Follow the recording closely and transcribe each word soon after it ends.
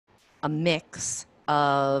a mix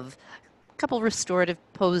of a couple restorative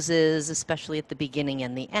poses, especially at the beginning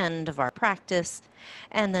and the end of our practice,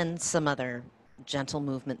 and then some other gentle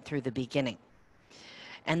movement through the beginning.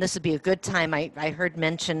 And this would be a good time. I heard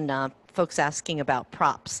mention folks asking about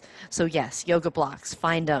props. So yes, yoga blocks,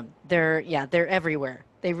 find them. They're everywhere.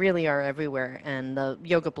 They really are everywhere. And the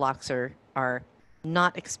yoga blocks are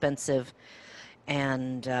not expensive,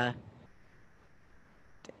 and they're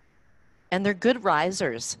good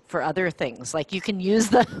risers for other things. Like, you can use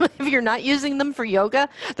them if you're not using them for yoga.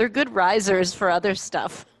 They're good risers for other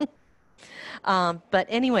stuff. But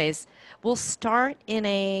anyways, we'll start in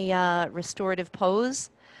a restorative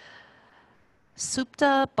pose.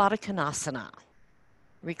 Supta Baddha Konasana,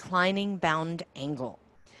 reclining bound angle.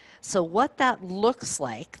 So what that looks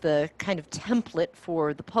like, the kind of template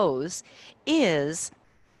for the pose, is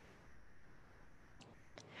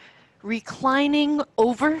reclining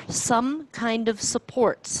over some kind of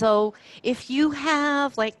support. So if you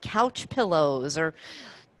have like couch pillows, or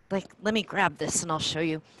like, let me grab this and I'll show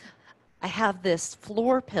you. I have this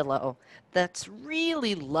floor pillow that's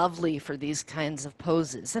really lovely for these kinds of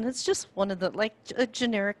poses. And it's just one of the, like a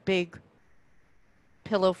generic big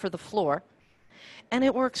pillow for the floor. And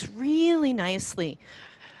it works really nicely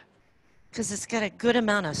because it's got a good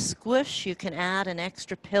amount of squish. You can add an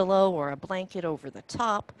extra pillow or a blanket over the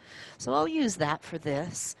top. So I'll use that for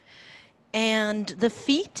this. And the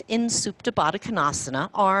feet in Supta Baddha Konasana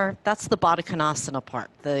are, that's the Baddha Konasana part,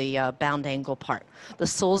 the bound angle part. The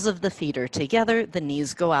soles of the feet are together, the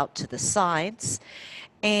knees go out to the sides.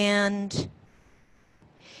 And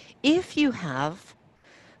if you have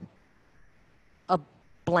a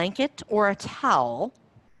blanket or a towel,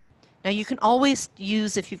 now you can always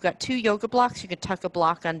use, if you've got 2 yoga blocks, you can tuck a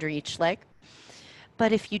block under each leg.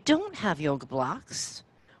 But if you don't have yoga blocks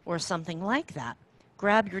or something like that,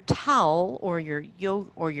 grab your towel or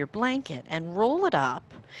your blanket and roll it up,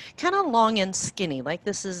 kind of long and skinny. Like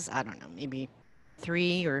this is, I don't know, maybe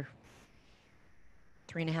 3 or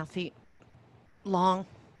 3.5 feet long.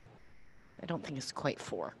 I don't think it's quite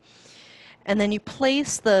 4. And then you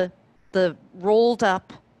place the rolled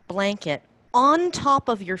up blanket on top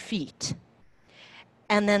of your feet,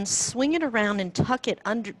 and then swing it around and tuck it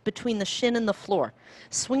under between the shin and the floor.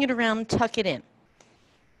 Swing it around, tuck it in.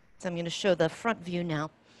 So I'm going to show the front view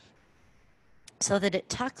now, so that it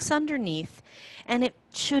tucks underneath, and it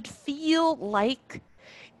should feel like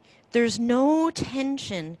there's no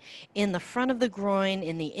tension in the front of the groin,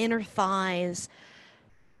 in the inner thighs.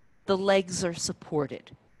 The legs are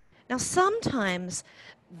supported. Now, sometimes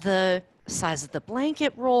the size of the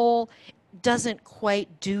blanket roll doesn't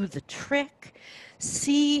quite do the trick.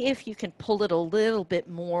 See if you can pull it a little bit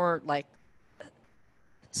more like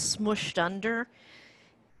smushed under.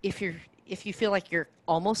 If you feel like you're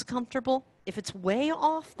almost comfortable. If it's way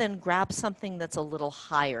off, then grab something that's a little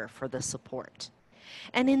higher for the support.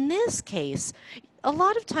 And in this case, a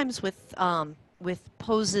lot of times with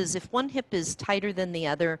poses, if one hip is tighter than the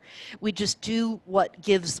other, we just do what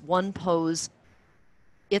gives one pose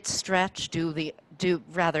its stretch, do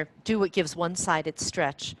what gives one side its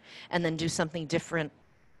stretch, and then do something different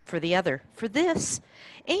for the other. For this,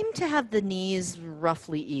 aim to have the knees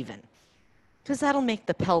roughly even, because that'll make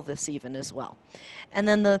the pelvis even as well. And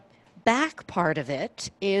then the back part of it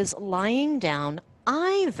is lying down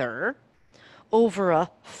either over a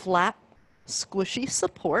flat, squishy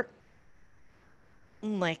support,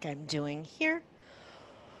 like I'm doing here,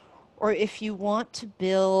 or if you want to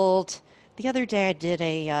build, the other day I did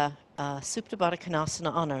a Supta Baddha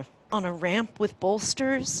Konasana on a ramp with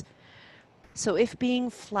bolsters. So if being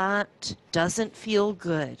flat doesn't feel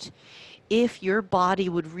good, if your body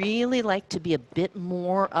would really like to be a bit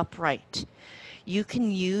more upright, you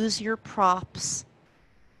can use your props,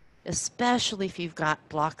 especially if you've got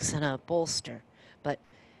blocks and a bolster. But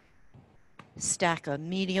stack a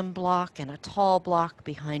medium block and a tall block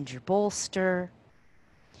behind your bolster.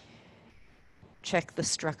 Check the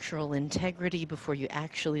structural integrity before you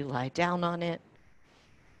actually lie down on it.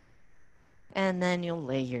 And then you'll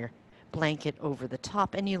lay your blanket over the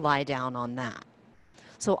top and you lie down on that.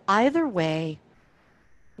 So either way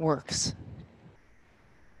works.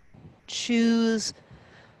 Choose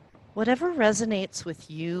whatever resonates with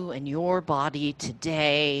you and your body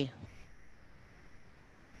today.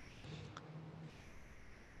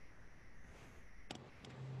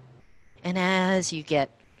 And as you get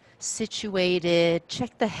situated,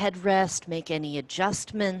 check the headrest, make any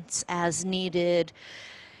adjustments as needed.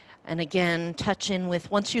 And again, touch in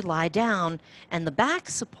with, once you lie down and the back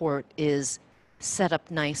support is set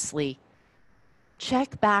up nicely,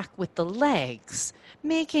 check back with the legs,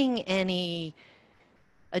 making any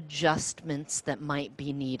adjustments that might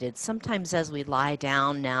be needed. Sometimes as we lie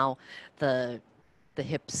down now, the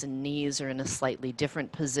hips and knees are in a slightly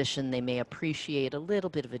different position. They may appreciate a little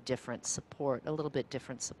bit of a different support, a little bit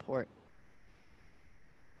different support.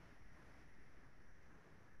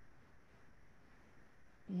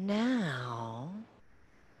 Now,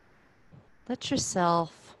 let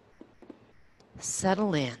yourself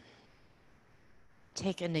settle in.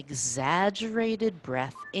 Take an exaggerated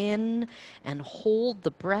breath in and hold the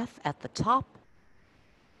breath at the top.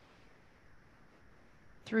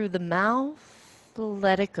 Through the mouth,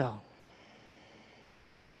 let it go.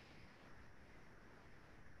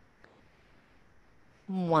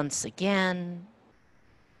 Once again,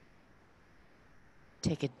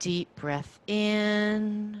 take a deep breath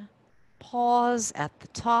in, pause at the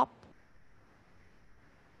top,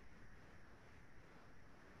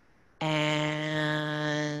 and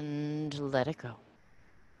let it go.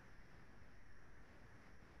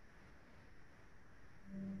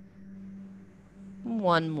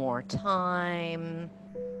 One more time.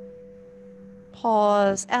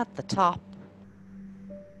 Pause at the top.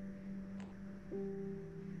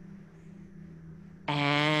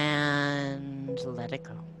 And let it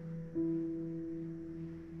go.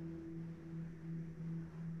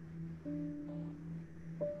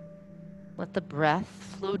 Let the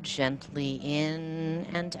breath flow gently in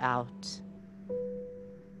and out.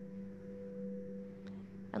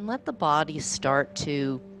 And let the body start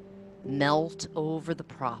to melt over the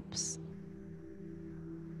props.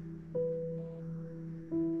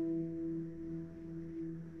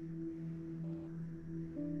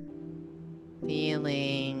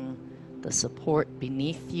 Feeling the support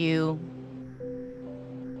beneath you.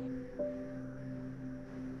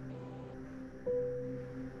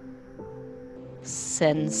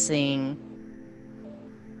 Sensing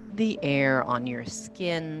the air on your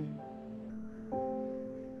skin.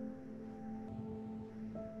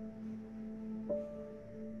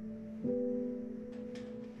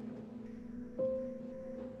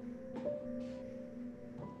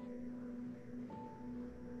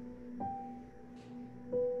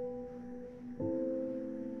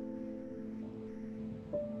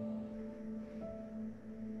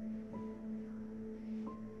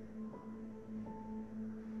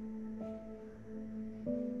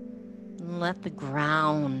 Let the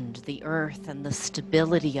ground, the earth, and the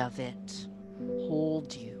stability of it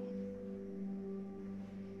hold you,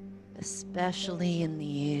 especially in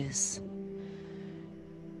these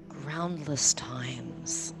groundless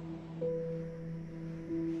times.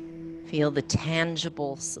 Feel the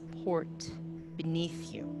tangible support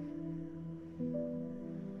beneath you.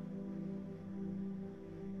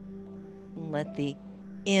 Let the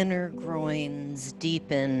inner groins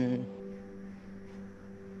deepen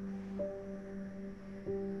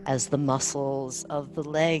as the muscles of the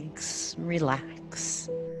legs relax.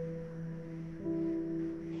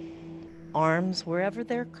 Arms wherever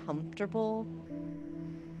they're comfortable.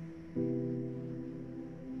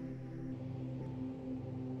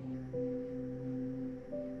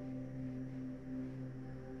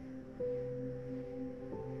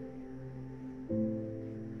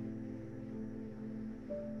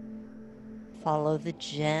 Follow the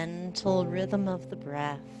gentle rhythm of the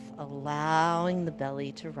breath, allowing the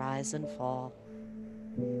belly to rise and fall.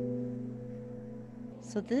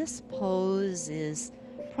 So this pose is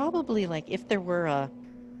probably like if there were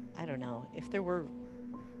if there were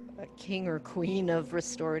a king or queen of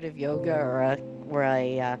restorative yoga or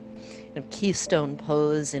a keystone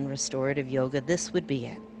pose in restorative yoga, this would be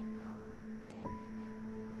it.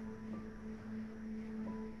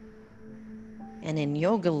 And in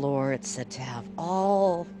yoga lore, it's said to have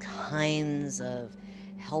all kinds of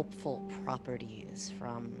helpful properties,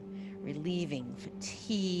 from relieving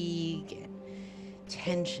fatigue and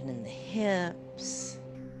tension in the hips.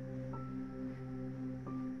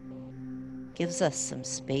 Gives us some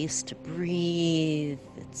space to breathe.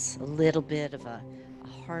 It's a little bit of a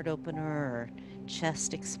heart opener or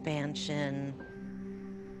chest expansion.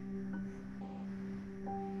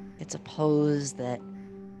 It's a pose that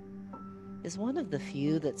is one of the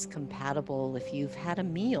few that's compatible if you've had a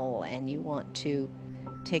meal and you want to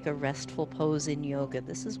take a restful pose in yoga.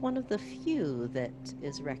 This is one of the few that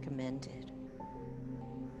is recommended.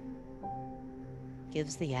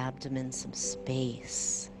 Gives the abdomen some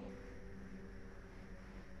space.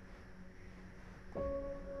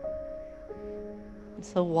 And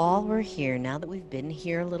so while we're here, now that we've been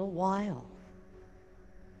here a little while,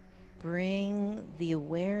 bring the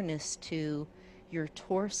awareness to your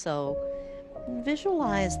torso.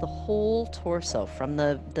 Visualize the whole torso from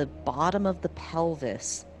the bottom of the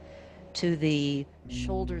pelvis to the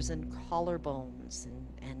shoulders and collarbones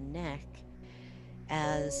and neck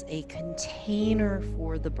as a container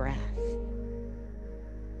for the breath.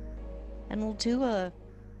 And we'll do a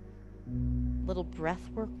little breath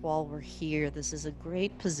work while we're here. This is a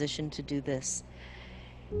great position to do this.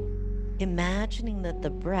 Imagining that the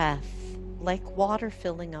breath, like water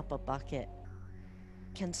filling up a bucket,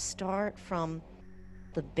 can start from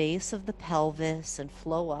the base of the pelvis and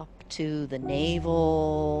flow up to the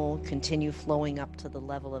navel, continue flowing up to the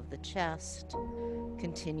level of the chest,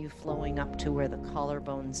 continue flowing up to where the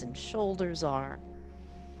collarbones and shoulders are.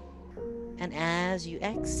 And as you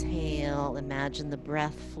exhale, imagine the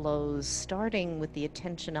breath flows starting with the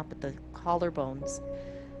attention up at the collarbones.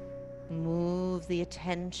 Move the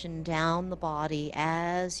attention down the body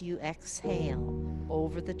as you exhale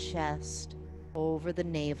over the chest, over the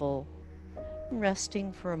navel,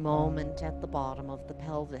 resting for a moment at the bottom of the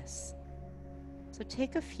pelvis. So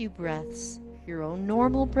take a few breaths, your own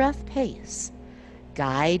normal breath pace.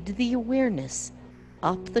 Guide the awareness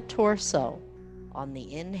up the torso on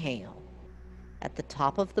the inhale. At the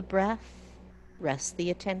top of the breath, rest the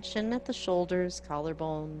attention at the shoulders,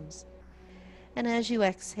 collarbones. And as you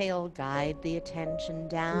exhale, guide the attention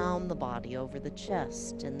down the body over the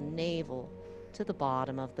chest and the navel to the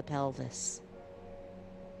bottom of the pelvis.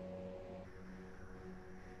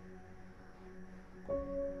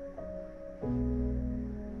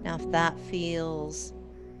 Now, if that feels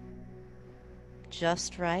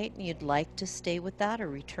just right and you'd like to stay with that or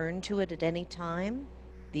return to it at any time,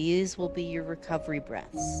 these will be your recovery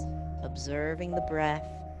breaths. Observing the breath,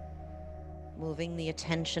 moving the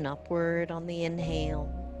attention upward on the inhale,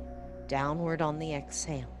 downward on the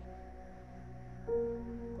exhale.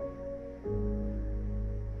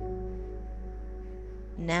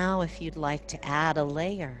 Now, if you'd like to add a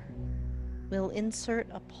layer, we'll insert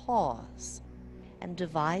a pause and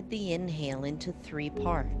divide the inhale into 3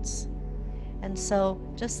 parts. And so,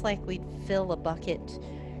 just like we'd fill a bucket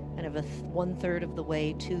kind of 1/3 of the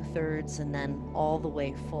way, 2/3, and then all the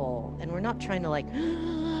way full. And we're not trying to like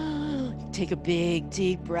take a big,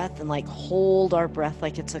 deep breath and like hold our breath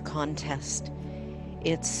like it's a contest.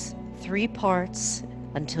 It's 3 parts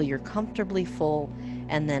until you're comfortably full,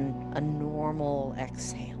 and then a normal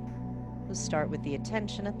exhale. We'll start with the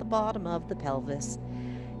attention at the bottom of the pelvis.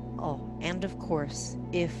 Oh, and of course,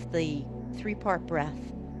 if the 3-part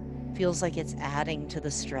breath feels like it's adding to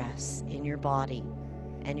the stress in your body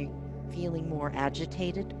and you're feeling more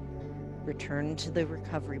agitated, return to the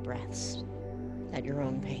recovery breaths at your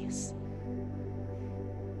own pace.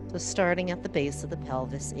 So starting at the base of the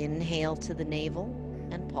pelvis, inhale to the navel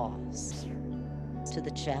and pause. To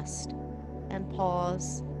the chest and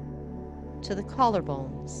pause. To the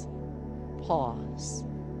collarbones, pause.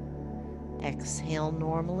 Exhale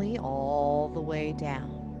normally all the way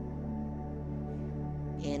down.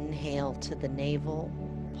 Inhale to the navel,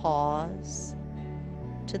 pause.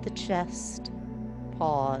 To the chest,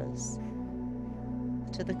 pause.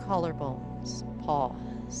 To the collarbones,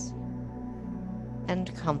 pause.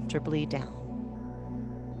 And comfortably down.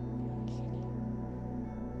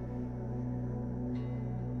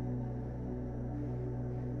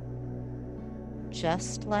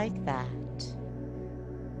 Just like that,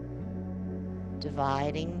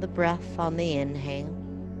 dividing the breath on the inhale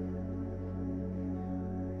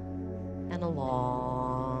and a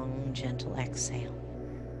long, gentle exhale.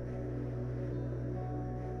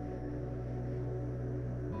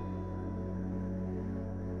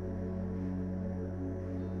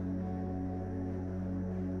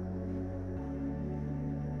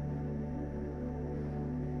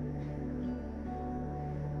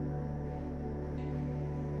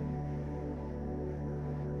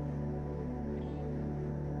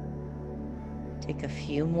 Take a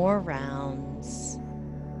few more rounds.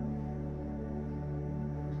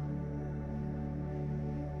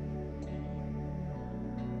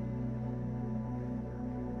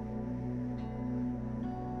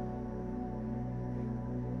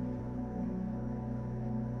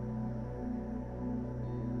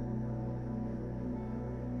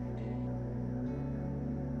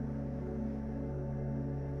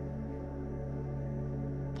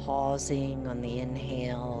 Pausing on the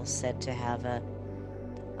inhale, said to have a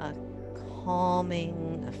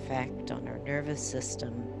calming effect on our nervous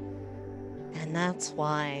system. And that's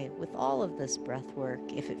why with all of this breath work,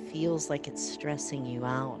 if it feels like it's stressing you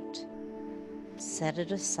out, set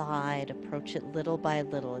it aside, approach it little by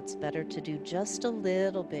little. It's better to do just a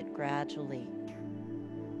little bit gradually.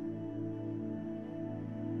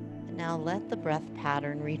 And now let the breath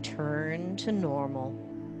pattern return to normal,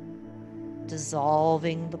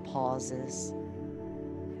 dissolving the pauses.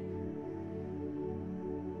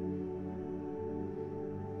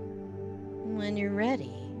 When you're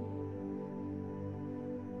ready,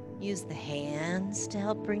 use the hands to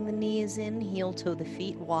help bring the knees in, heel-toe the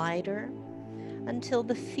feet wider until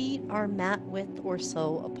the feet are mat width or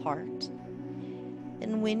so apart.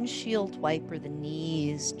 And windshield wiper the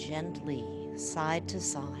knees gently side to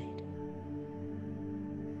side.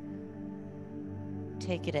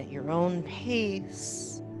 Take it at your own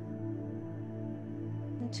pace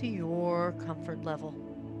and to your comfort level.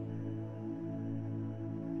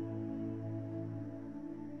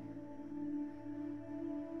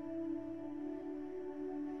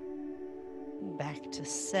 Back to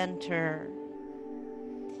center.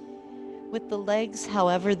 With the legs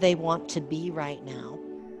however they want to be right now,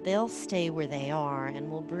 they'll stay where they are, and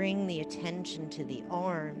we'll bring the attention to the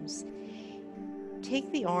arms.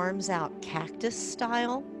 Take the arms out cactus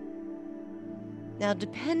style. Now,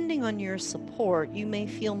 depending on your support, you may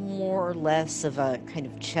feel more or less of a kind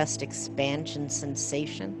of chest expansion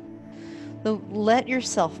sensation. So let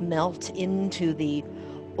yourself melt into the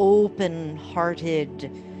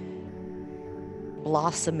open-hearted,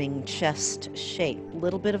 blossoming chest shape, a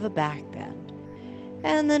little bit of a back bend.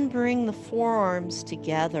 And then bring the forearms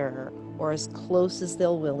together, or as close as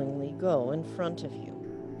they'll willingly go, in front of you.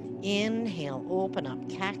 Inhale, open up,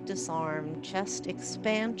 cactus arm, chest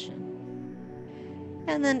expansion.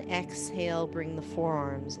 And then exhale, bring the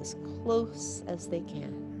forearms as close as they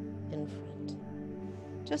can in front.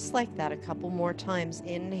 Just like that, a couple more times.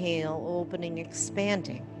 Inhale, opening,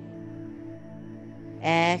 expanding.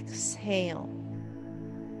 Exhale,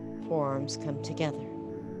 forearms come together.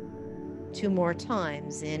 2 more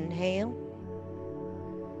times. Inhale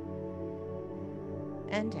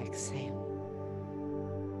and exhale.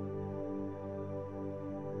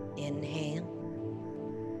 Inhale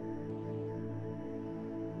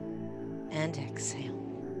and exhale.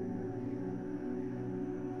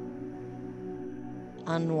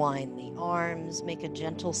 Unwind the arms, make a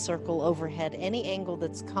gentle circle overhead, any angle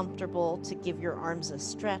that's comfortable to give your arms a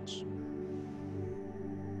stretch.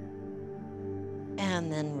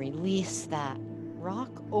 And then release that.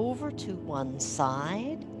 Rock over to one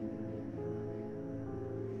side.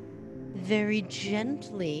 Very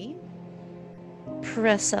gently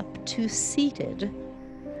press up to seated.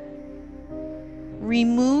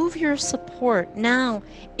 Remove your support. Now,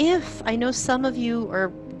 if I know some of you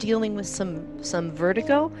are dealing with some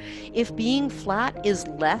vertigo, if being flat is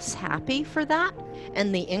less happy for that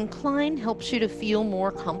and the incline helps you to feel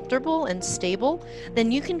more comfortable and stable,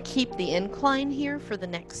 then you can keep the incline here for the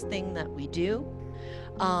next thing that we do.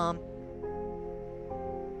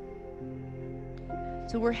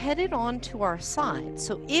 So we're headed on to our side.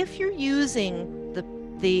 So if you're using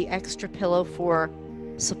the extra pillow for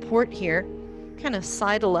support here, kind of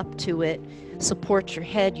sidle up to it, support your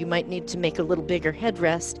head. You might need to make a little bigger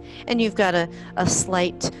headrest, and you've got a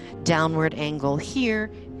slight downward angle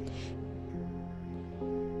here.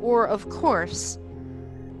 Or, of course,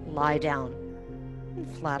 lie down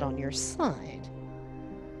and flat on your side.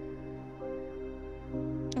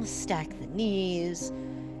 Stack the knees.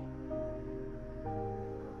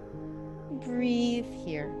 Breathe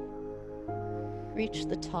here. Reach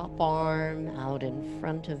the top arm out in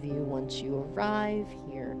front of you once you arrive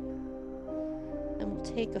here. And we'll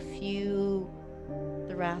take a few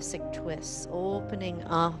thoracic twists, opening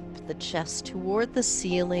up the chest toward the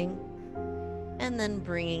ceiling, and then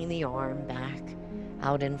bringing the arm back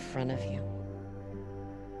out in front of you.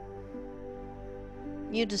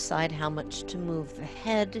 You decide how much to move the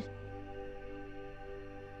head,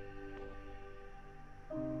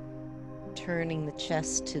 turning the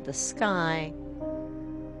chest to the sky,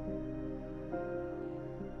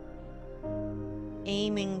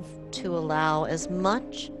 aiming to allow as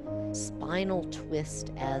much spinal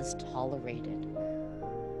twist as tolerated.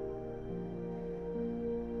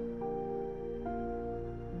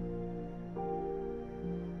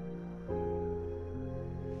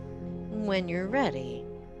 When you're ready,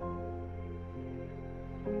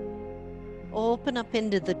 open up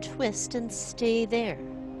into the twist and stay there.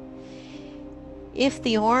 If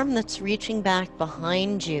the arm that's reaching back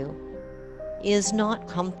behind you is not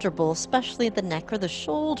comfortable, especially the neck or the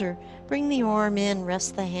shoulder, bring the arm in,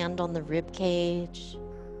 rest the hand on the rib cage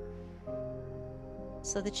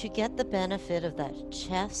so that you get the benefit of that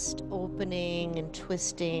chest opening and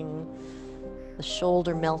twisting, the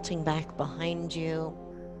shoulder melting back behind you,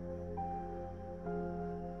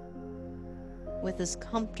 with as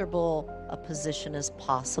comfortable a position as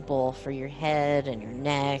possible for your head and your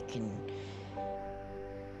neck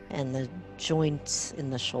and the joints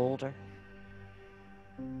in the shoulder.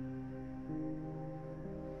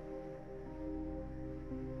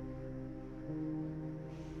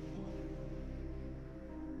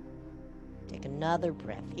 Take Take another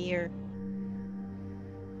breath here.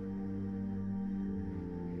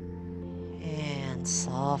 And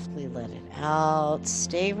softly let it out.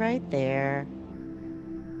 Stay right there.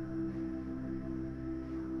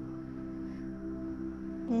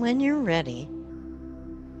 When you're ready,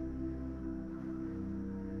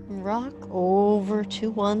 rock over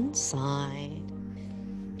to one side.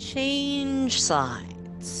 Change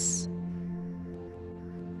sides.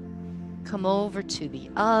 Come over to the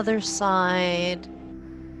other side.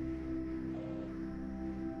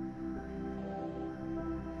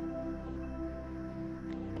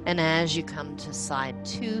 And as you come to side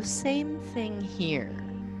 2, same thing here.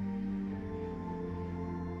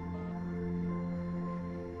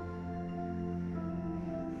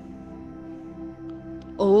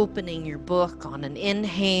 Opening your book on an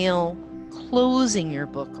inhale, closing your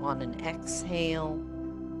book on an exhale.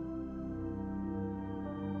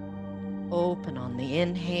 Open on the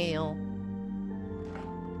inhale,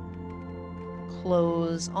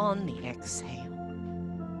 close on the exhale.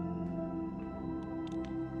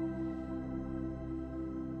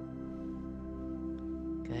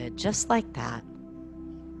 Good, just like that.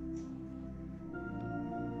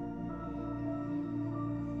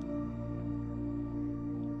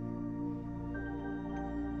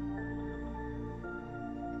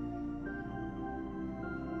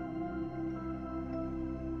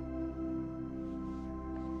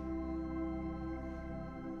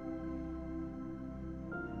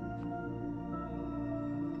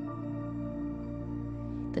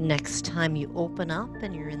 The next time you open up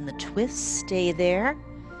and you're in the twist, stay there.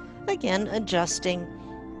 Again, adjusting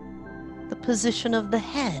the position of the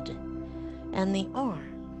head and the arm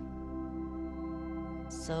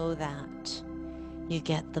so that you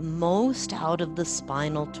get the most out of the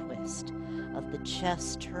spinal twist of the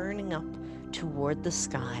chest turning up toward the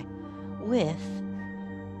sky with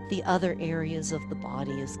the other areas of the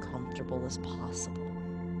body as comfortable as possible.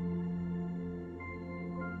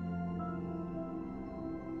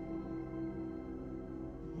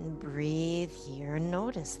 Breathe here and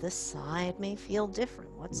notice this side may feel different.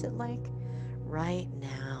 What's it like right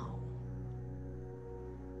now?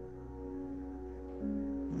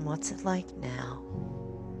 What's it like now?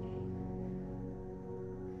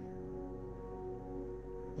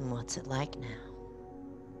 And what's it like now?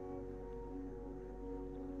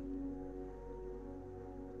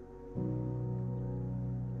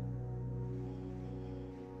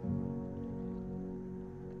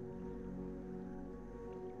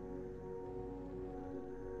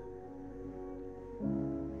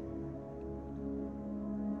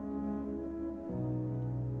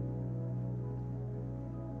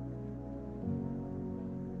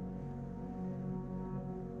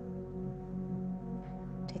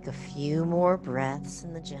 Take a few more breaths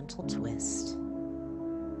in the gentle twist.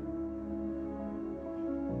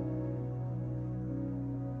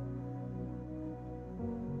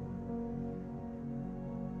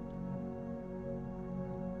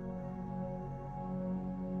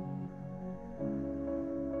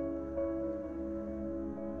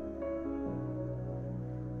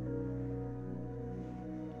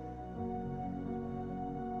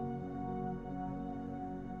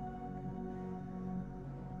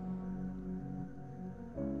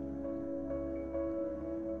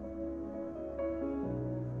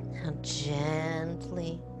 Now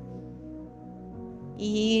gently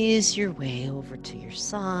ease your way over to your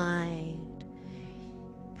side.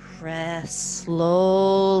 Press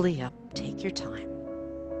slowly up. Take your time.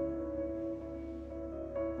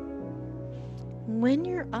 When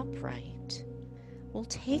you're upright, we'll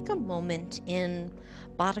take a moment in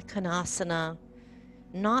Baddha Konasana,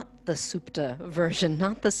 not the Supta version,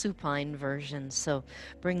 not the supine version. So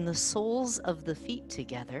bring the soles of the feet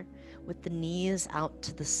together with the knees out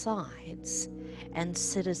to the sides and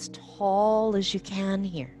sit as tall as you can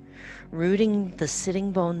here, rooting the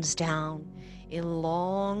sitting bones down,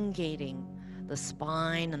 elongating the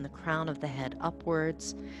spine and the crown of the head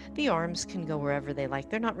upwards. The arms can go wherever they like.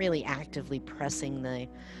 They're not really actively pressing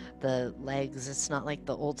the legs. It's not like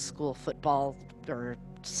the old school football or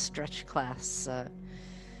stretch class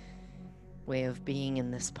way of being in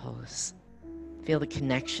this pose. Feel the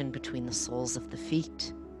connection between the soles of the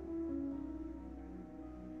feet.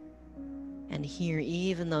 And here,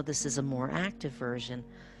 even though this is a more active version,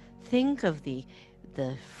 think of the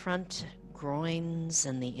front groins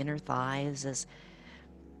and the inner thighs as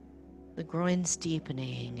the groins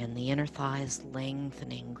deepening and the inner thighs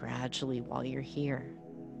lengthening gradually while you're here.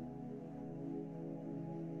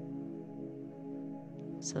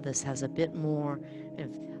 So this has a bit more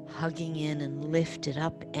of hugging in and lifted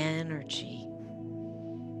up energy.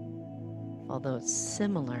 Although it's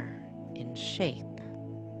similar, in shape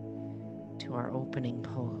to our opening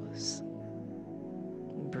pose.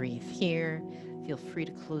 Breathe here. Feel free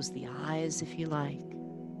to close the eyes if you like.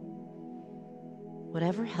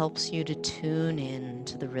 Whatever helps you to tune in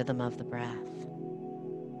to the rhythm of the breath.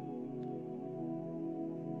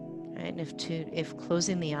 Right? And if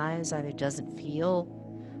closing the eyes either doesn't feel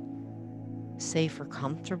safe or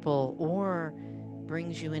comfortable, or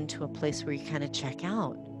brings you into a place where you kind of check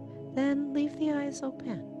out, then leave the eyes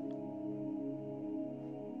open.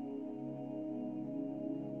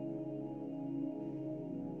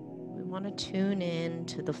 We want to tune in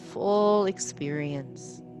to the full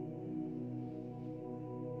experience.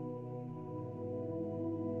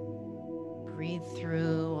 Breathe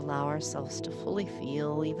through, allow ourselves to fully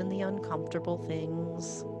feel even the uncomfortable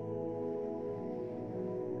things.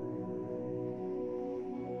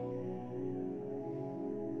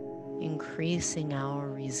 Increasing our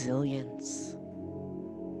resilience.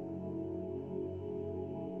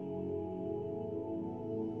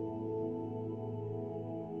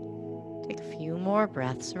 Take a few more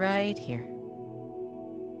breaths right here.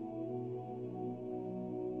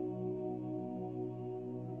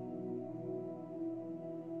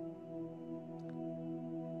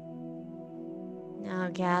 Now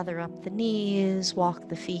gather up the knees, walk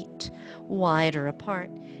the feet wider apart.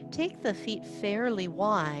 Take the feet fairly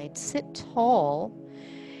wide, sit tall,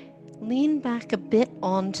 lean back a bit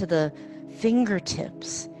onto the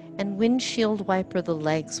fingertips, and windshield wiper the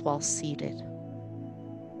legs while seated.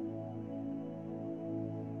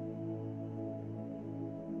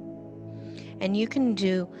 And you can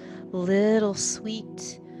do little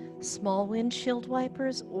sweet small windshield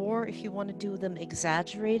wipers, or if you want to do them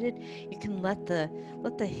exaggerated, you can let the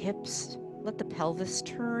hips, let the pelvis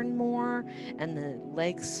turn more and the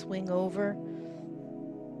legs swing over.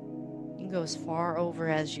 You can go as far over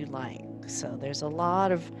as you like. So there's a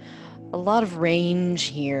lot of range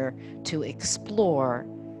here to explore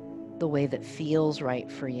the way that feels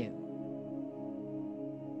right for you.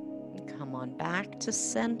 Come on back to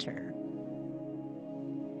center.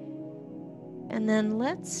 And then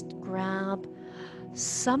let's grab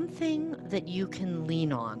something that you can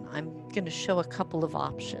lean on. I'm going to show a couple of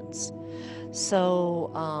options.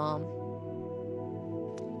 So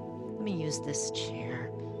let me use this chair.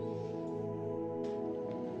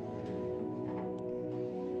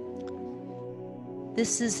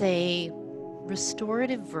 This is a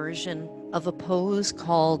restorative version of a pose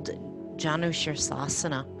called Janu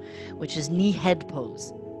Shirsasana, which is knee head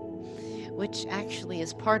pose, which actually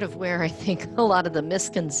is part of where I think a lot of the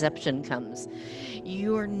misconception comes.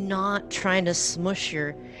 You're not trying to smush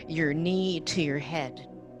your knee to your head.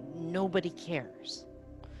 Nobody cares.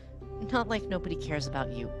 Not like nobody cares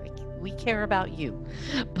about you. We care about you,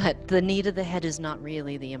 but the knee to the head is not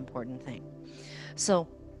really the important thing. So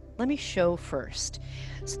let me show first.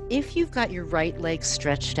 If you've got your right leg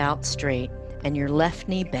stretched out straight and your left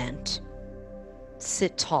knee bent,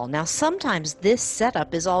 sit tall. Now, sometimes this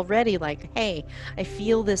setup is already like, hey, I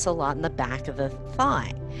feel this a lot in the back of the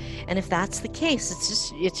thigh. And if that's the case,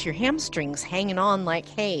 it's your hamstrings hanging on like,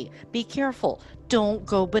 hey, be careful, don't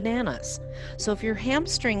go bananas. So if your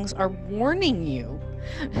hamstrings are warning you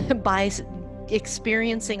by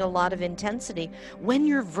experiencing a lot of intensity, when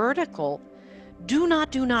you're vertical, do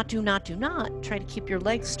not try to keep your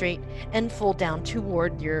legs straight and fold down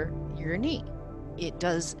toward your knee. It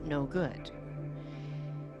does no good.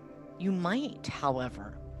 You might,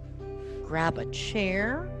 however, grab a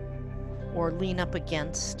chair or lean up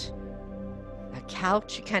against a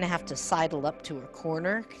couch. You kind of have to sidle up to a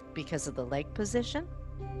corner because of the leg position.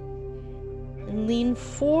 And lean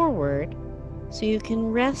forward so you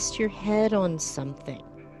can rest your head on something.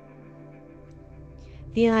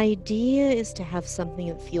 The idea is to have something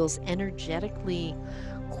that feels energetically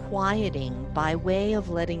quieting by way of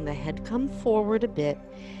letting the head come forward a bit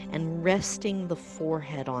and resting the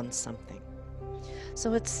forehead on something.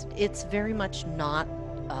 So it's very much not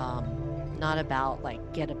about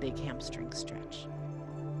like get a big hamstring stretch,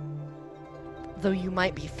 though you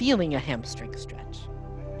might be feeling a hamstring stretch.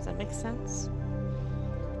 Does that make sense?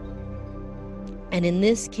 And in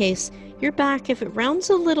this case, your back, if it rounds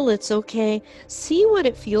a little, it's okay. See what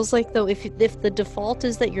it feels like, though. If the default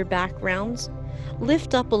is that your back rounds,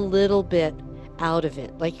 lift up a little bit out of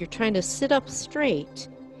it, like you're trying to sit up straight,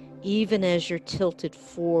 even as you're tilted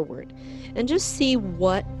forward. And just see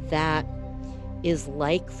what that is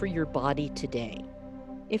like for your body today.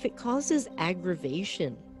 If it causes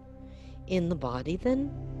aggravation in the body,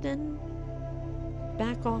 then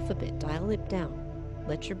back off a bit, dial it down.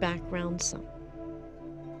 Let your back round some.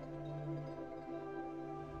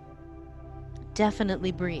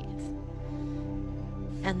 Definitely breathe.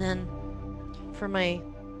 And then for my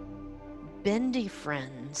bendy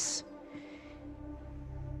friends,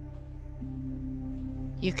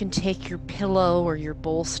 you can take your pillow or your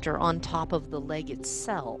bolster on top of the leg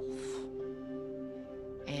itself,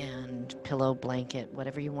 and pillow, blanket,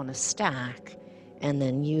 whatever you want to stack, and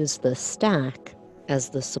then use the stack as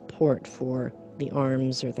the support for the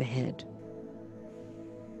arms or the head.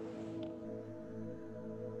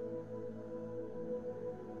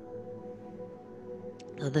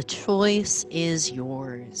 The choice is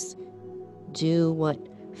yours. Do what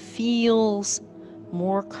feels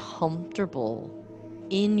more comfortable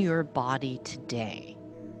in your body today.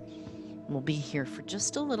 We'll be here for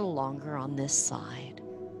just a little longer on this side.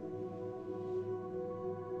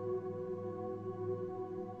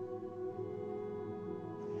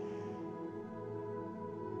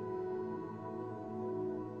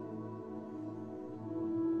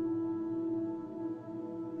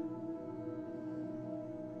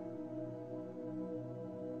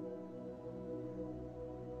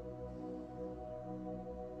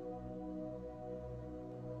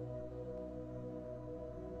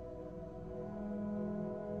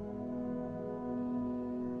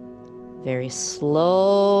 Very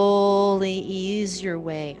slowly ease your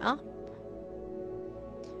way up.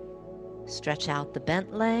 Stretch out the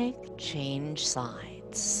bent leg, change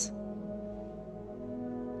sides.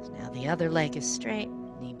 Now the other leg is straight,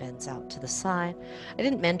 knee bends out to the side. I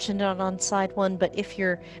didn't mention it on side one, but if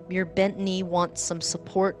your bent knee wants some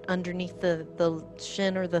support underneath the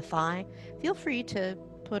shin or the thigh, feel free to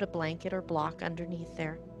put a blanket or block underneath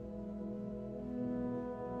there.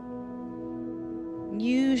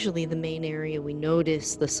 Usually the main area we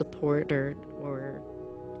notice the support or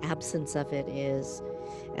absence of it is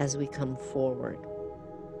as we come forward.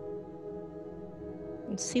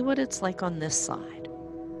 And see what it's like on this side.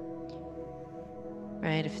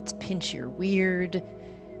 Right, if it's pinchy or weird,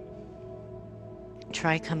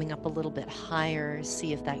 try coming up a little bit higher.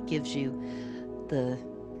 See if that gives you the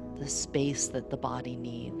space that the body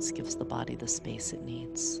needs, gives the body the space it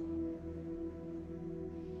needs.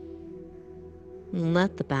 And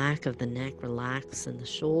let the back of the neck relax and the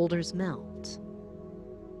shoulders melt.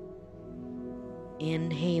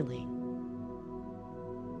 Inhaling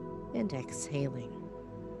and exhaling.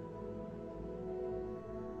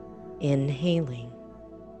 Inhaling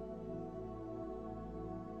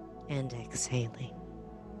and exhaling.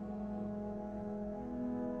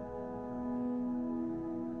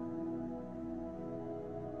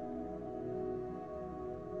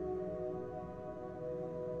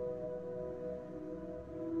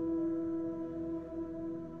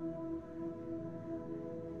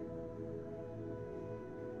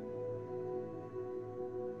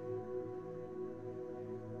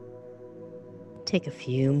 Take a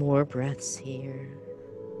few more breaths here.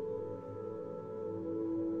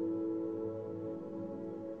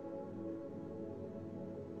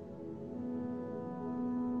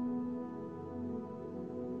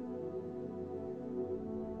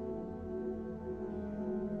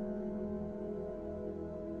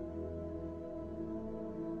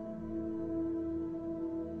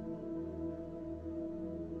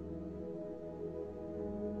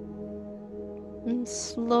 And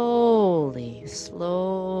slowly,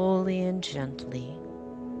 slowly and gently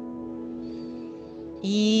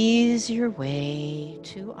ease your way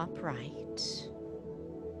to upright.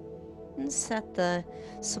 And set the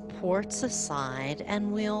supports aside,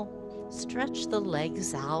 and we'll stretch the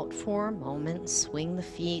legs out for a moment. Swing the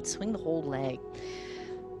feet, swing the whole leg.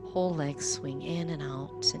 Whole leg swing in and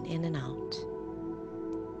out and in and out.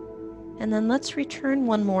 And then let's return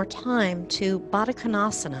one more time to Baddha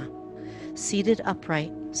Konasana. Seated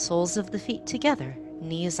upright, soles of the feet together,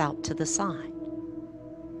 knees out to the side.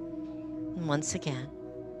 And once again,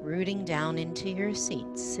 rooting down into your seat,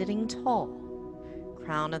 sitting tall.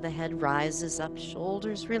 Crown of the head rises up,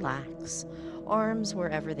 shoulders relax, arms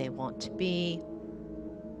wherever they want to be.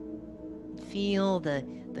 Feel the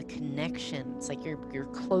connection. It's like you're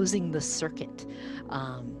closing the circuit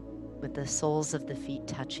with the soles of the feet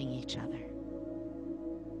touching each other.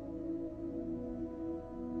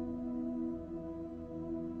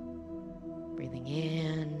 Breathing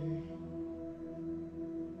in,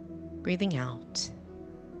 breathing out.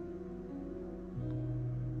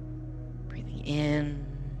 Breathing in,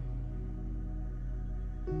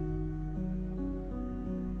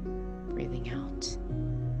 breathing out.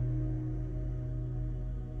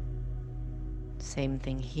 Same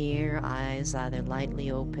thing here, eyes either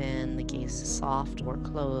lightly open, the gaze is soft or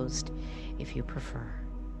closed if you prefer.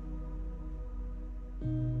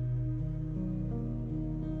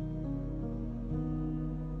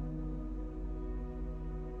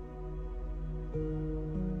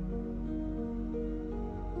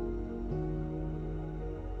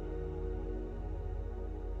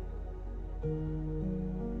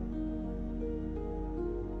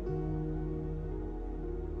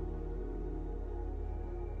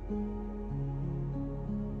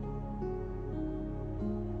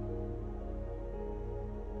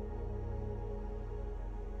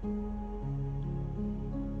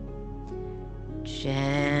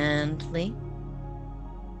 Gently.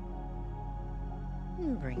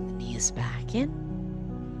 And bring the knees back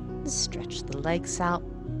in. Stretch the legs out.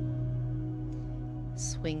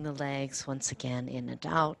 Swing the legs once again in and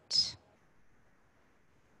out.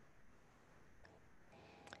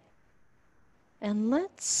 And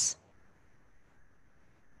let's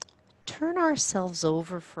turn ourselves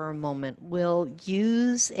over for a moment. We'll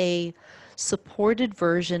use a supported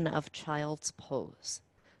version of child's pose.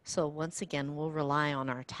 So once again, we'll rely on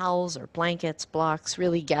our towels or blankets, blocks,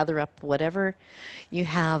 really gather up whatever you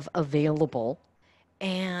have available.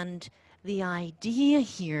 And the idea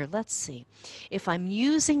here, let's see, if I'm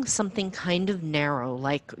using something kind of narrow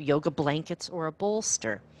like yoga blankets or a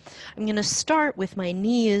bolster, I'm going to start with my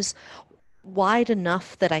knees wide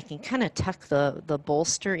enough that I can kind of tuck the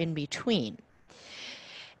bolster in between.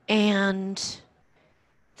 And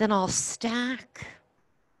then I'll stack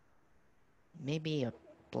maybe a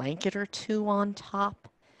blanket or two on top.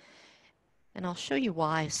 And I'll show you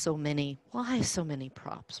why so many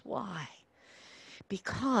props. Why?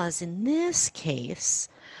 Because in this case,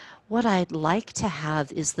 what I'd like to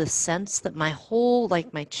have is the sense that my whole,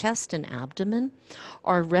 like my chest and abdomen,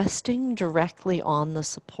 are resting directly on the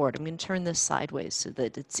support. I'm going to turn this sideways so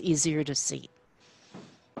that it's easier to see.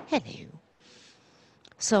 Hello.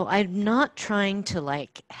 So I'm not trying to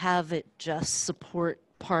like have it just support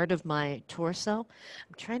part of my torso.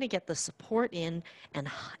 I'm trying to get the support in and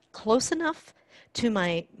close enough to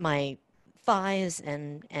my thighs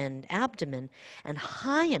and abdomen and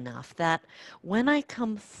high enough that when I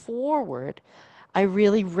come forward, I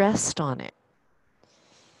really rest on it.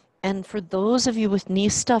 And for those of you with knee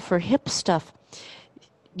stuff or hip stuff,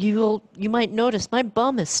 you might notice my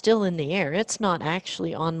bum is still in the air. It's not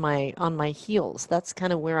actually on my heels. That's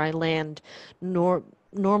kind of where I land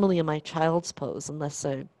normally in my child's pose, unless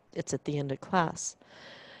it's at the end of class.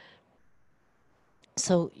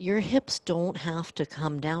 So your hips don't have to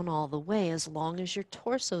come down all the way as long as your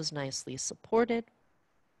torso is nicely supported.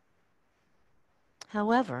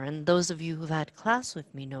 However, and those of you who've had class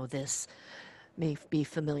with me know this, may be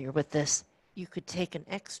familiar with this, you could take an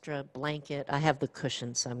extra blanket. I have the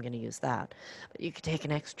cushion, so I'm going to use that. But you could take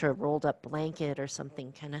an extra rolled up blanket or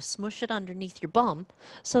something, kind of smush it underneath your bum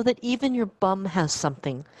so that even your bum has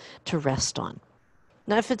something to rest on.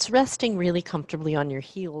 Now, if it's resting really comfortably on your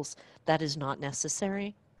heels, that is not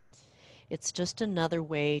necessary. It's just another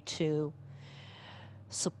way to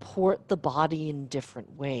support the body in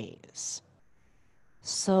different ways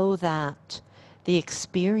so that the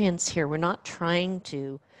experience here, we're not trying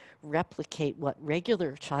to replicate what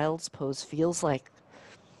regular child's pose feels like.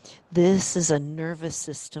 This is a nervous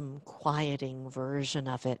system quieting version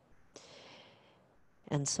of it.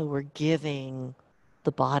 And so we're giving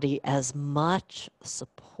the body as much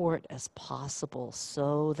support as possible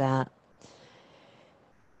so that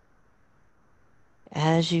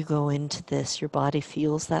as you go into this, your body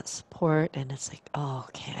feels that support and it's like, oh,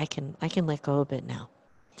 okay, I can let go a bit now.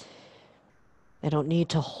 I don't need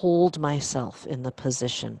to hold myself in the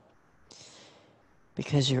position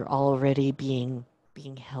because you're already being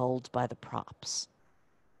held by the props.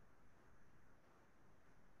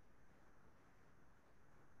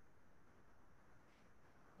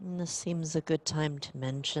 And this seems a good time to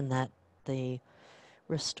mention that the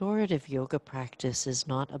restorative yoga practice is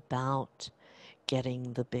not about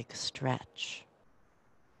getting the big stretch.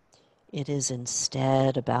 It is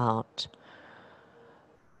instead about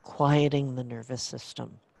quieting the nervous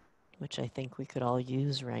system, which I think we could all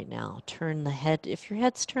use right now. Turn the head, if your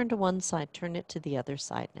head's turned to one side, turn it to the other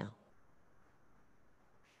side now.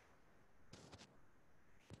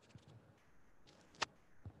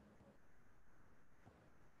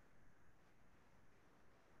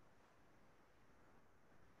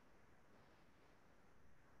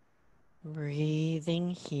 Breathing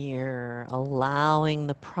here, allowing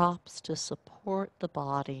the props to support the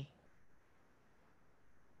body.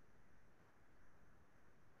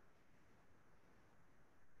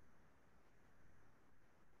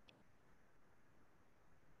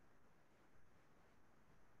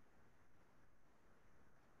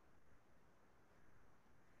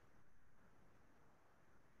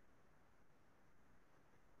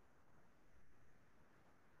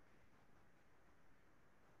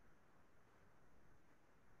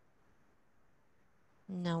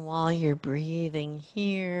 Now while you're breathing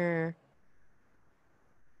here,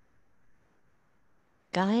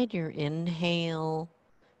 guide your inhale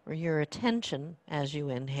or your attention as you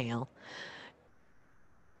inhale.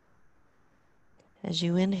 As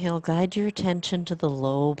you inhale, guide your attention to the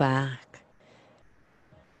low back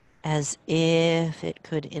as if it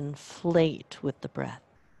could inflate with the breath.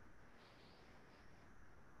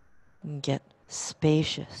 And get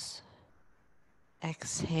spacious.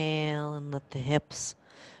 Exhale and let the hips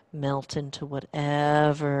melt into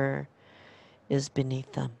whatever is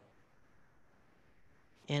beneath them.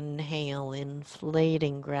 Inhale,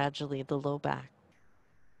 inflating gradually the low back.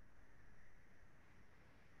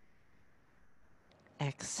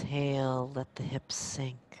 Exhale, let the hips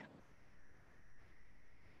sink.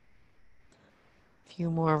 Few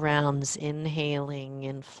more rounds, inhaling,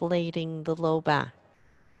 inflating the low back.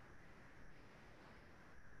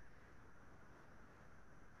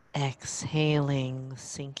 Exhaling,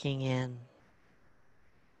 sinking in.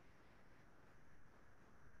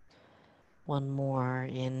 One more,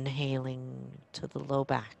 inhaling to the low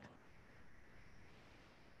back.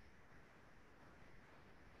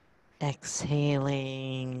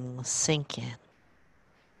 Exhaling, sink in.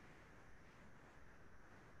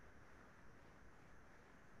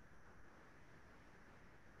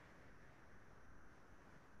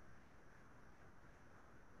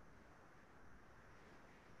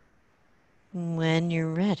 When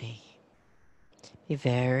you're ready, be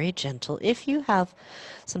very gentle. If you have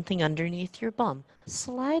something underneath your bum,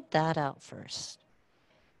 slide that out first.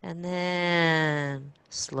 And then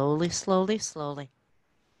slowly, slowly, slowly,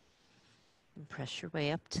 press your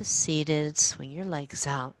way up to seated. Swing your legs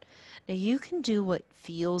out. Now you can do what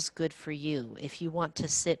feels good for you. If you want to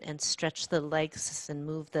sit and stretch the legs and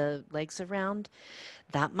move the legs around,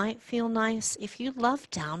 that might feel nice. If you love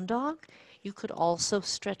down dog, you could also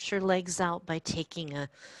stretch your legs out by taking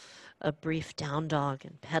a brief down dog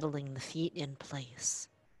and pedaling the feet in place.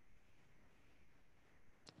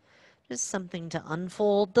 Just something to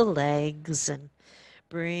unfold the legs and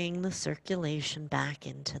bring the circulation back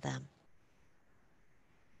into them.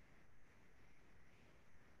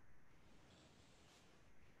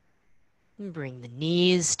 And bring the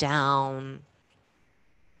knees down.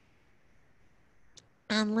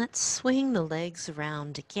 And let's swing the legs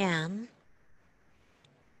around again.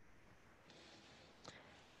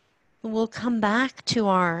 We'll come back to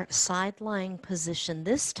our side lying position.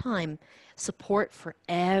 This time, support for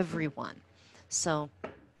everyone. So,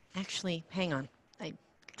 actually, hang on. I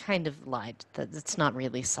kind of lied. It's not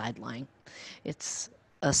really side lying. It's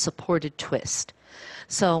a supported twist.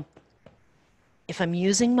 So, if I'm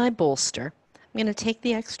using my bolster, I'm going to take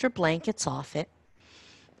the extra blankets off it,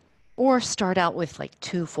 or start out with like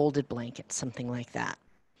 2 folded blankets, something like that.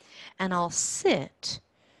 And I'll sit.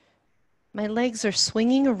 My legs are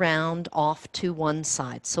swinging around off to one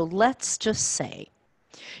side. So let's just say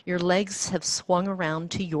your legs have swung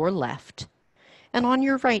around to your left, and on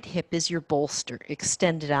your right hip is your bolster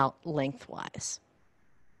extended out lengthwise.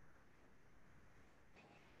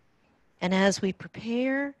 And as we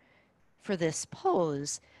prepare for this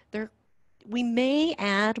pose, we may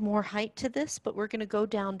add more height to this, but we're going to go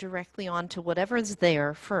down directly onto whatever's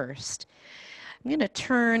there first. I'm going to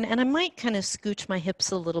turn, and I might kind of scooch my hips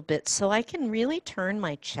a little bit so I can really turn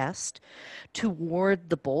my chest toward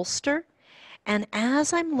the bolster. And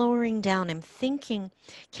as I'm lowering down, I'm thinking,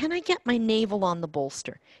 can I get my navel on the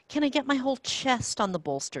bolster? Can I get my whole chest on the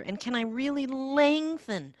bolster? And can I really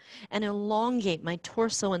lengthen and elongate my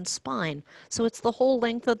torso and spine so it's the whole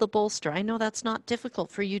length of the bolster? I know that's not difficult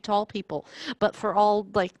for you tall people, but for all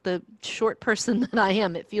like the short person that I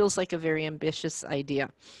am, it feels like a very ambitious idea.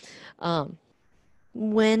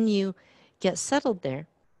 When you get settled there,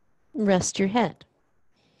 rest your head.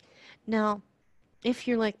 Now, if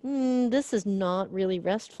you're like, this is not really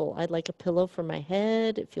restful, I'd like a pillow for my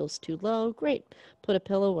head, it feels too low, great. Put a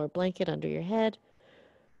pillow or a blanket under your head.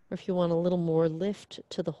 Or if you want a little more lift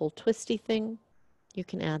to the whole twisty thing, you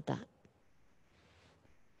can add that.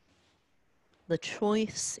 The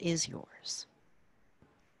choice is yours.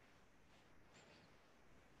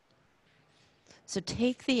 So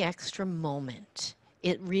take the extra moment.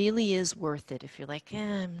 It really is worth it. If you're like,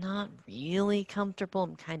 I'm not really comfortable,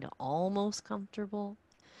 I'm kind of almost comfortable.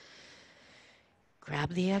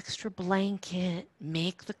 Grab the extra blanket,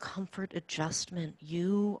 make the comfort adjustment.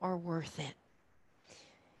 You are worth it.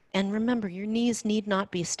 And remember, your knees need not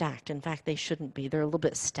be stacked. In fact, they shouldn't be. They're a little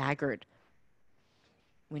bit staggered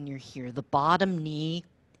when you're here. The bottom knee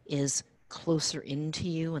is closer into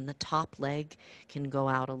you, and the top leg can go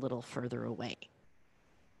out a little further away.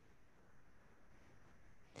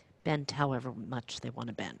 Bend however much they want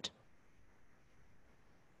to bend.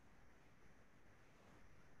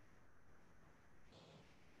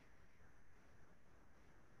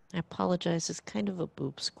 I apologize, it's kind of a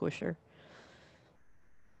boob squisher.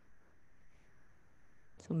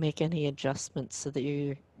 So make any adjustments so that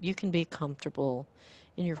you can be comfortable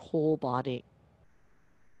in your whole body.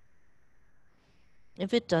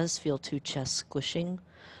 If it does feel too chest squishing,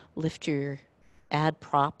 lift your add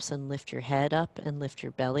props and lift your head up and lift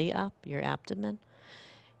your belly up, your abdomen.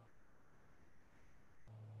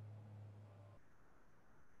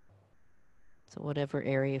 So whatever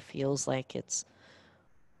area feels like it's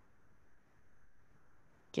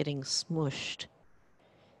getting smushed,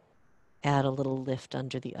 add a little lift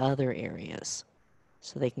under the other areas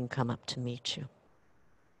so they can come up to meet you.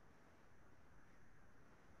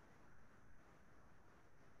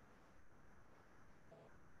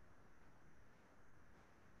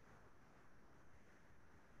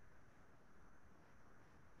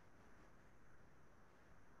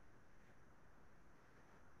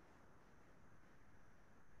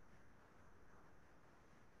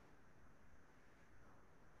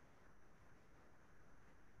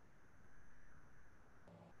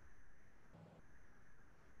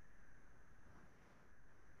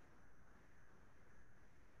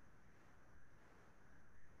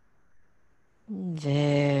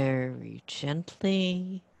 Very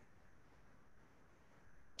gently.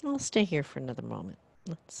 I'll stay here for another moment.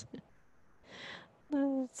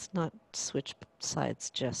 Let's not switch sides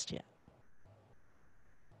just yet.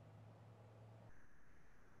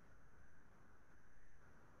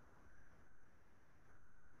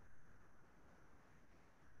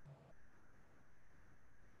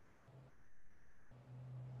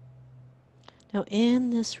 Now,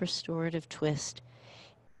 in this restorative twist,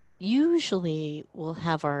 usually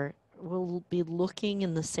we'll be looking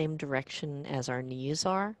in the same direction as our knees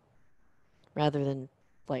are, rather than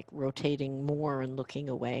like rotating more and looking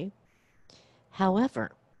away.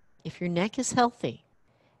 However, if your neck is healthy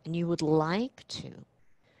and you would like to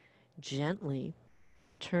gently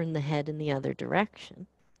turn the head in the other direction,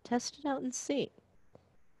 test it out and see.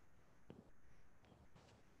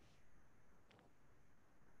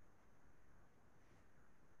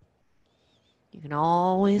 You can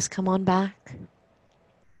always come on back.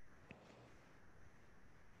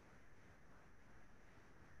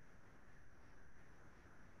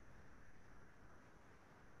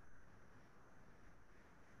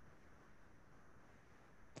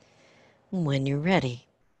 When you're ready,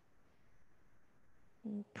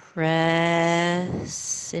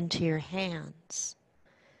 press into your hands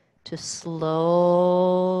to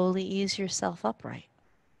slowly ease yourself upright.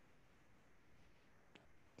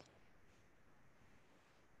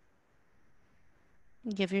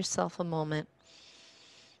 Give yourself a moment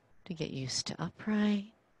to get used to upright.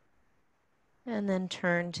 And then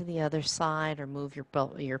turn to the other side or move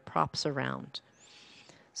your props around.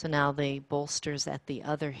 So now the bolster's at the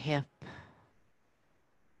other hip.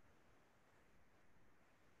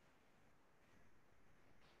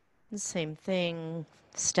 The same thing,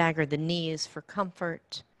 stagger the knees for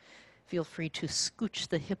comfort. Feel free to scooch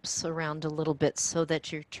the hips around a little bit so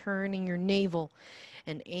that you're turning your navel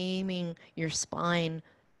and aiming your spine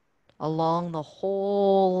along the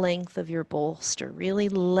whole length of your bolster. Really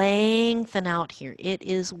lengthen out here. It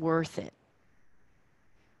is worth it.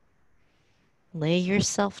 Lay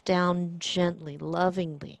yourself down gently,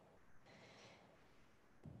 lovingly.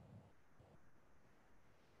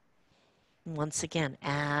 Once again,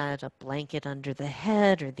 add a blanket under the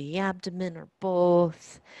head or the abdomen or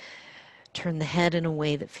both. Turn the head in a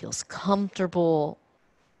way that feels comfortable.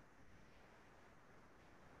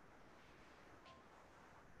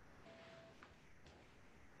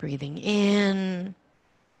 Breathing in,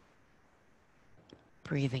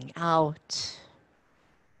 breathing out.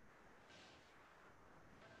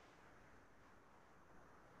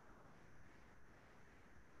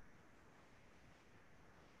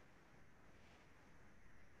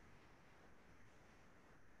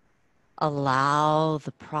 Allow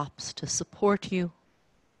the props to support you.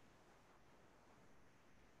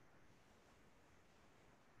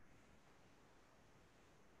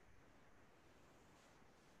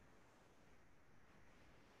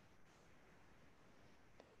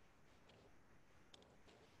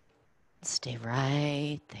 Stay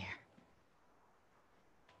right there.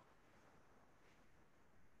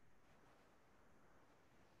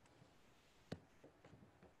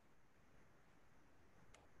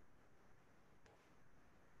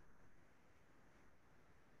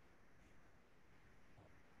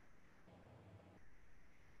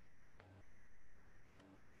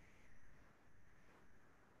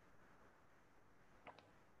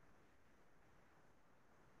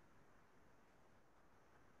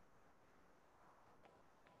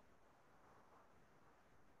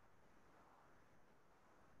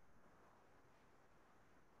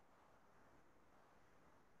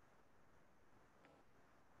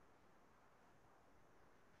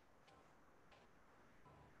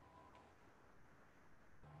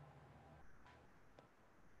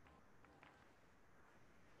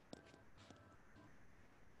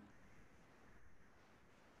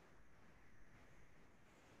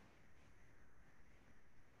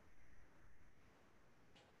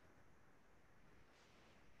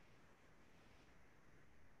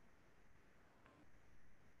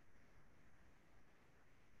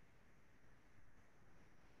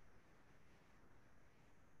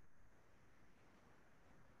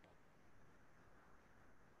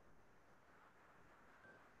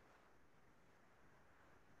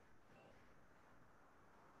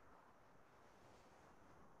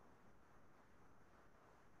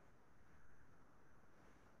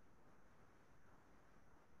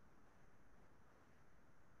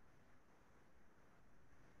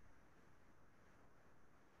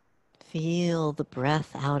 Feel the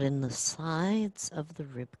breath out in the sides of the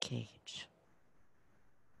rib cage.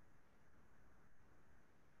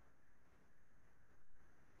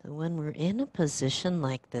 So when we're in a position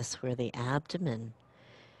like this where the abdomen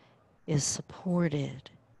is supported,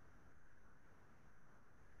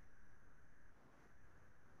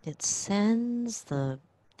 it sends the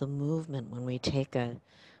movement when we take a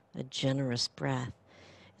generous breath.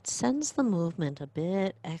 It sends the movement a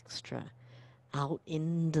bit extra out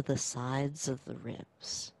into the sides of the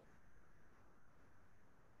ribs.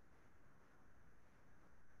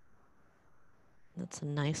 That's a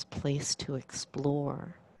nice place to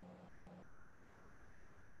explore.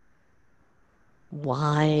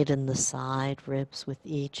 Widen the side ribs with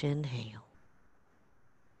each inhale.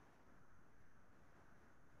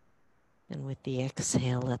 And with the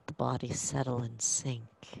exhale, let the body settle and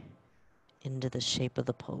sink into the shape of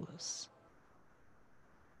the pose.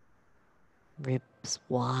 Ribs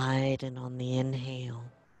widen on the inhale,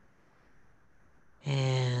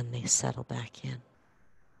 and they settle back in.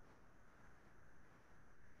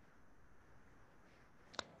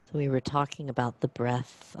 So we were talking about the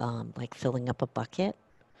breath, like filling up a bucket.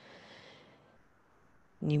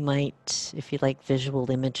 You might, if you like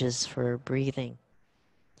visual images for breathing,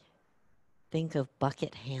 think of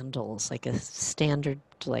bucket handles, like a standard,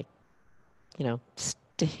 like,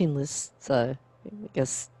 stainless, I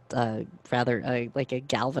guess, rather like a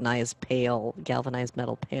galvanized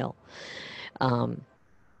metal pail.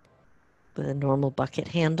 With a normal bucket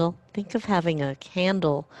handle. Think of having a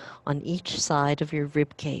handle on each side of your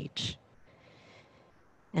rib cage.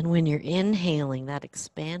 And when you're inhaling that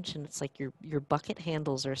expansion, it's like your bucket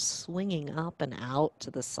handles are swinging up and out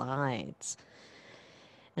to the sides.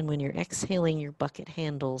 And when you're exhaling, your bucket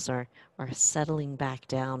handles are settling back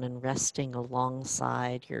down and resting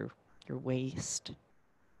alongside your waist.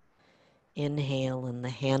 Inhale and the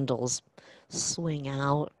handles swing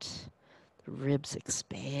out. The ribs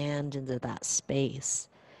expand into that space.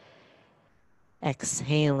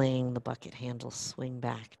 Exhaling, the bucket handles swing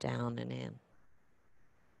back down and in.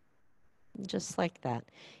 Just like that.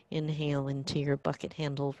 Inhale into your bucket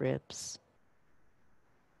handle ribs.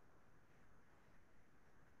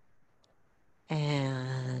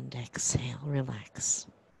 And exhale, relax.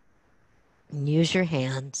 And use your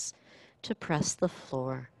hands to press the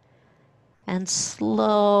floor and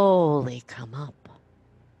slowly come up.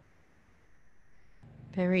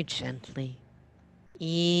 Very gently.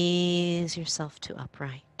 Ease yourself to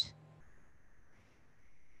upright.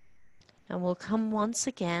 And we'll come once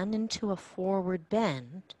again into a forward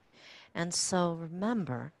bend. And so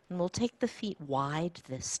remember, and we'll take the feet wide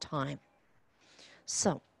this time.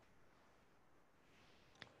 So,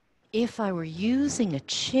 if I were using a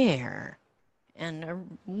chair,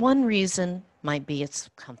 and one reason might be it's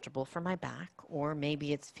comfortable for my back, or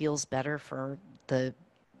maybe it feels better for the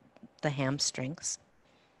hamstrings.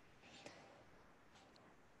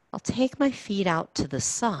 I'll take my feet out to the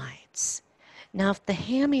sides. Now, if the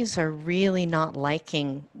hammies are really not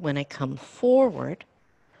liking when I come forward,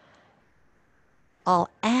 I'll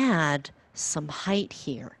add some height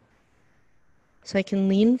here. So I can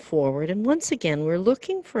lean forward, and once again, we're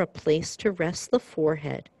looking for a place to rest the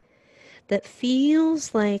forehead that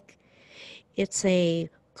feels like it's a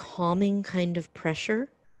calming kind of pressure.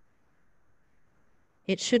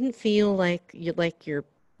 It shouldn't feel like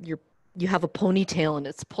you have a ponytail and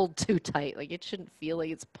it's pulled too tight. Like, it shouldn't feel like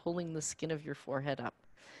it's pulling the skin of your forehead up.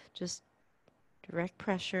 Just direct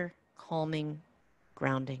pressure, calming,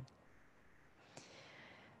 grounding.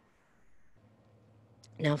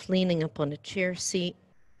 Now, if leaning up on a chair seat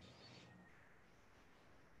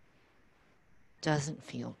doesn't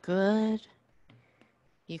feel good,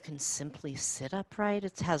 you can simply sit upright.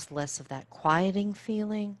 It has less of that quieting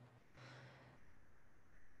feeling.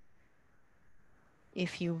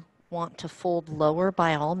 If you want to fold lower,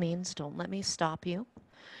 by all means, don't let me stop you.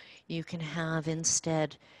 You can have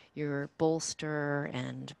instead your bolster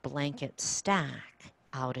and blanket stack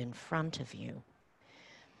out in front of you.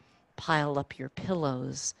 Pile up your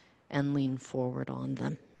pillows and lean forward on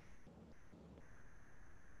them.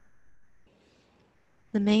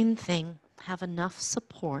 The main thing, have enough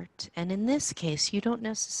support, and in this case, you don't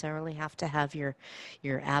necessarily have to have your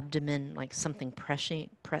abdomen, like something pressure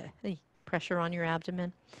on your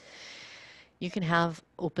abdomen. You can have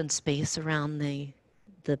open space around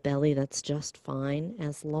the belly, that's just fine,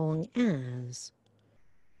 as long as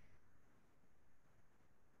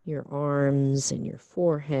your arms and your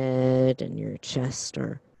forehead and your chest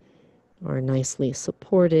are nicely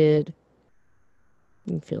supported.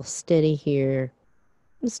 You feel steady here.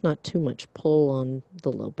 It's not too much pull on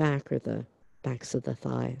the low back or the backs of the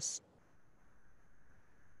thighs.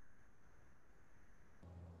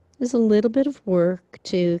 There's a little bit of work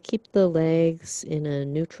to keep the legs in a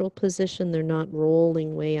neutral position. They're not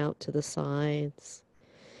rolling way out to the sides.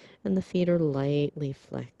 And the feet are lightly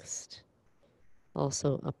flexed.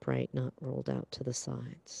 Also upright, not rolled out to the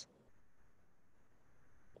sides.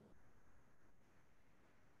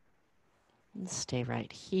 And stay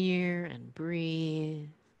right here and breathe.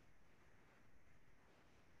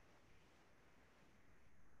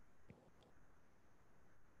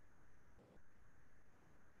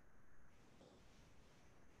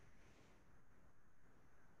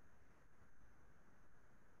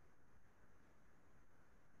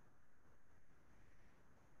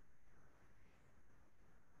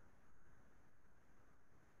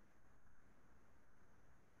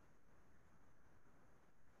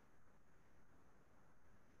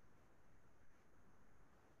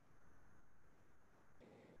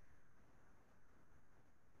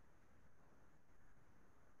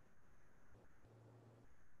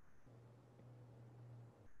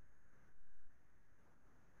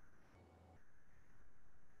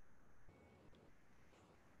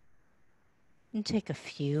 And take a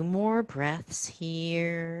few more breaths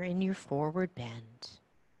here in your forward bend.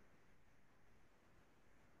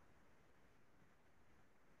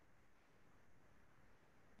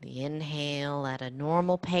 The inhale at a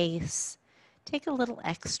normal pace. Take a little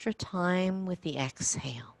extra time with the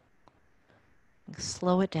exhale.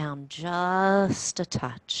 Slow it down just a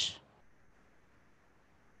touch.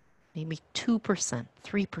 Maybe 2%,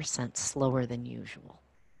 3% slower than usual.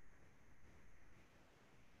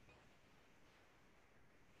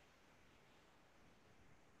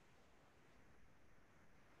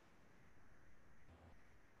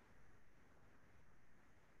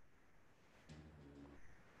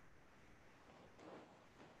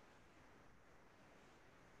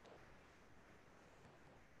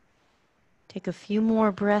 Take a few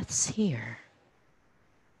more breaths here.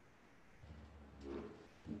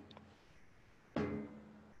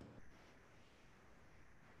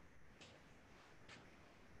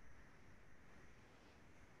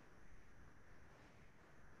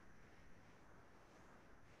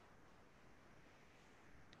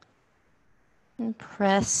 And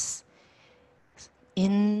press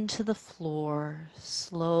into the floor,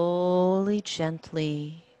 slowly,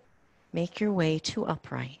 gently. Make your way to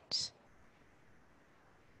upright.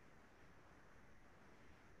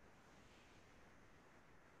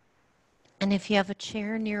 And if you have a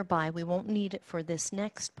chair nearby, we won't need it for this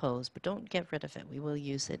next pose, but don't get rid of it. We will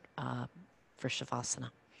use it for Shavasana.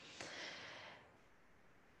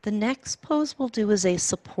 The next pose we'll do is a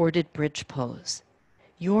supported bridge pose.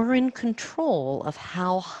 You're in control of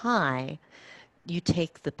how high you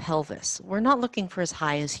take the pelvis. We're not looking for as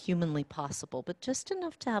high as humanly possible, but just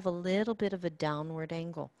enough to have a little bit of a downward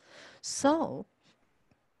angle. So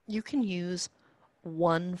you can use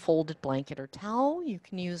one folded blanket or towel. You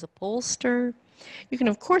can use a bolster. You can,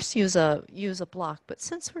 of course, use a block, but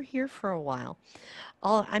since we're here for a while,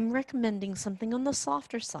 I'm recommending something on the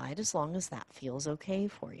softer side as long as that feels okay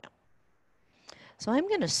for you. So I'm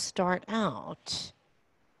going to start out.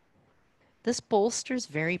 This bolster is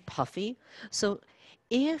very puffy, so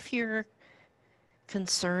if you're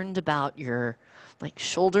concerned about your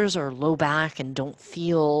shoulders or low back and don't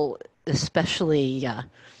feel especially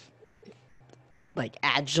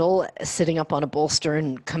agile sitting up on a bolster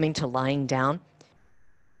and coming to lying down,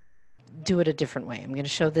 do it a different way. I'm going to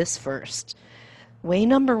show this first. Way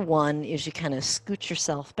number one is you kind of scoot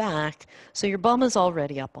yourself back so your bum is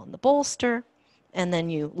already up on the bolster, and then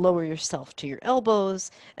you lower yourself to your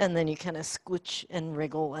elbows, and then you kind of squish and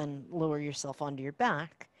wriggle and lower yourself onto your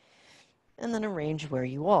back, and then arrange where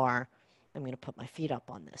you are. I'm going to put my feet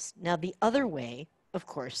up on this. Now the other way, of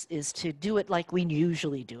course, is to do it like we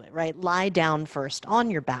usually do it, right? Lie down first on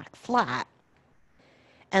your back flat,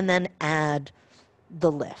 and then add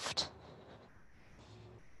the lift.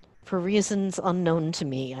 For reasons unknown to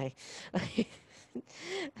me, I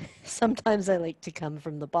sometimes I like to come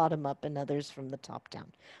from the bottom up and others from the top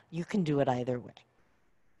down. You can do it either way.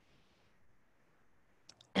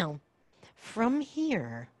 Now, from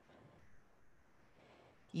here,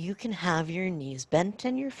 you can have your knees bent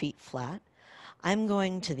and your feet flat. I'm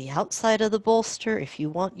going to the outside of the bolster. If you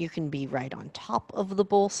want, you can be right on top of the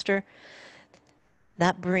bolster.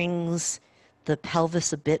 That brings the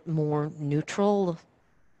pelvis a bit more neutral,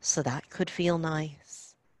 so that could feel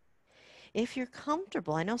nice. If you're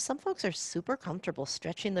comfortable, I know some folks are super comfortable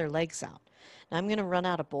stretching their legs out. Now I'm going to run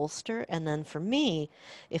out of bolster, and then for me,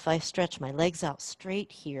 if I stretch my legs out straight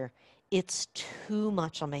here, it's too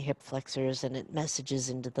much on my hip flexors and it messages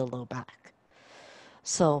into the low back.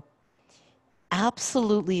 So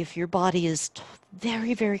Absolutely, if your body is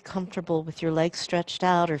very, very comfortable with your legs stretched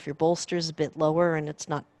out, or if your bolster is a bit lower and it's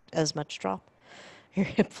not as much drop, your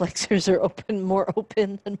hip flexors are open, more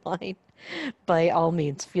open than mine, by all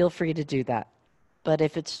means, feel free to do that. But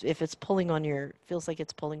if it's pulling on your, feels like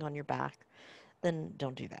it's pulling on your back, then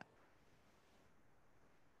don't do that.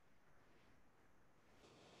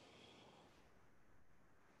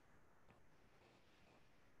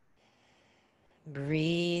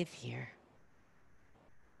 Breathe here.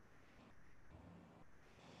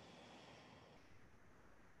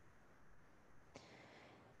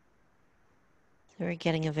 So we're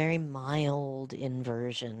getting a very mild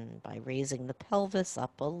inversion by raising the pelvis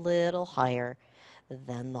up a little higher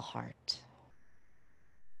than the heart.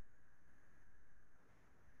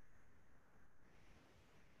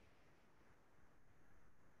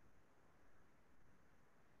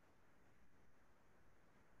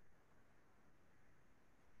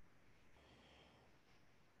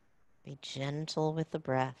 Be gentle with the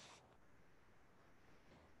breath.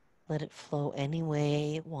 Let it flow any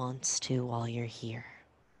way it wants to while you're here.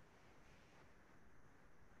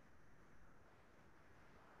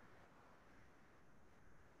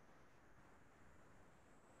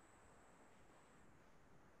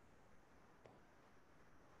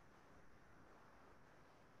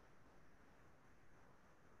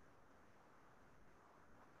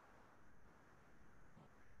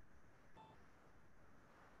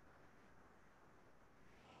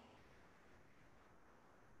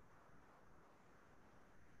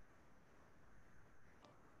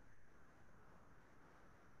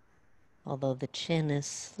 Although the chin is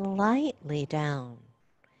slightly down,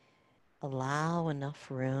 allow enough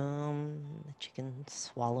room that you can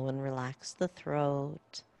swallow and relax the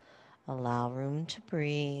throat. Allow room to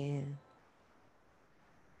breathe.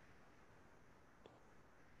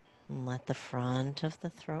 And let the front of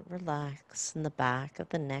the throat relax and the back of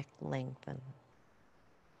the neck lengthen.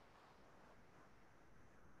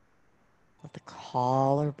 Let the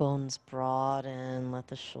collarbones broaden. Let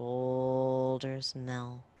the shoulders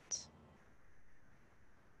melt.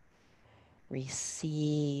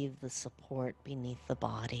 Receive the support beneath the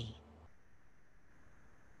body.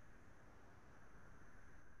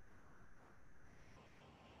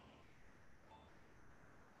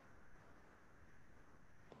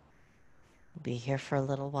 We'll be here for a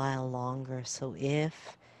little while longer, so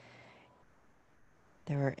if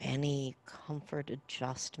there are any comfort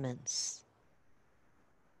adjustments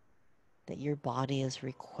that your body is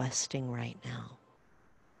requesting right now,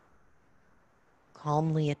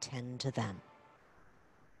 calmly attend to them.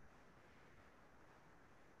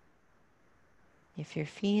 If you're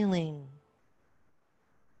feeling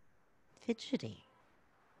fidgety,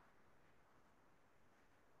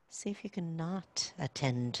 see if you can not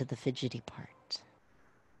attend to the fidgety part.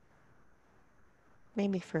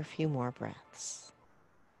 Maybe for a few more breaths.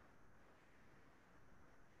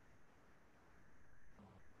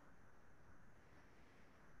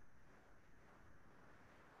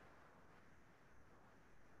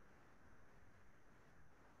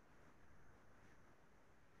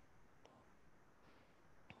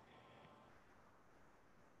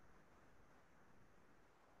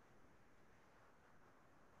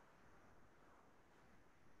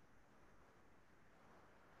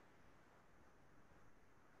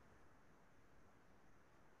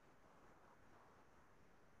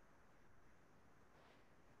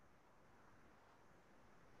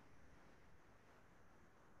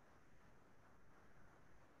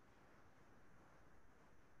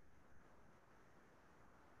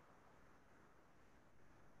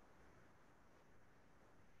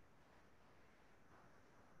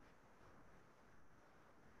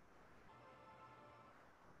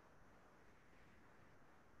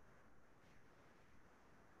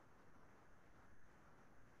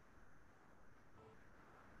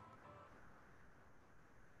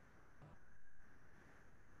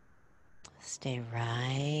 Stay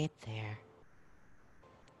right there.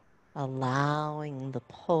 Allowing the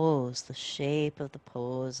pose, the shape of the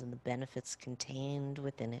pose, and the benefits contained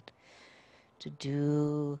within it to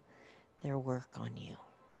do their work on you.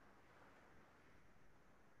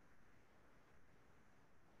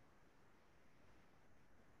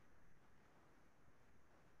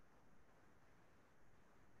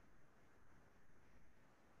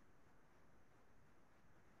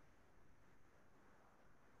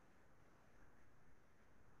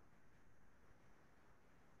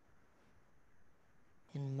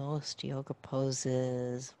 In most yoga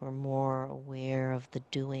poses, we're more aware of the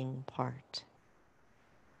doing part.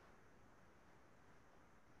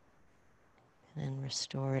 And in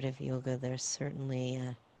restorative yoga, there's certainly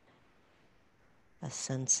a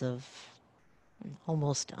sense of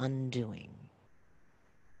almost undoing.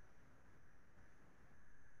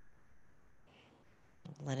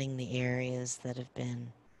 Letting the areas that have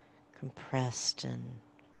been compressed and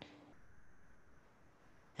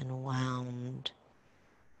wound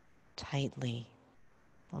tightly,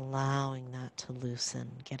 allowing that to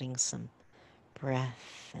loosen, getting some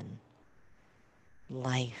breath and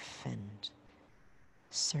life and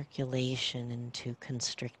circulation into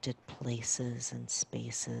constricted places and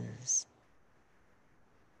spaces,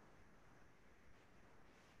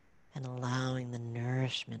 and allowing the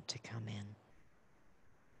nourishment to come in.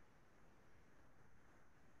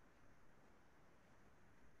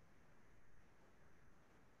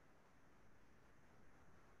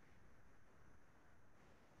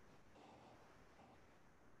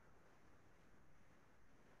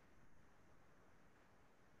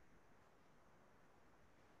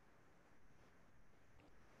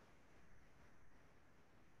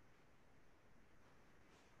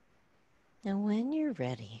 And when you're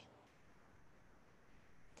ready,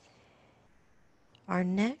 our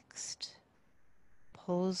next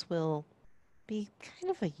pose will be kind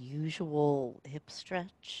of a usual hip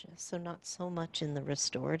stretch, so not so much in the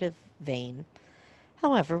restorative vein.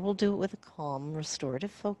 However, we'll do it with a calm,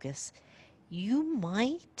 restorative focus. You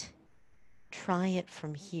might try it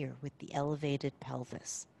from here with the elevated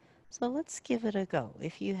pelvis. So let's give it a go.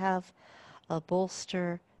 If you have a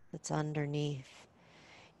bolster that's underneath,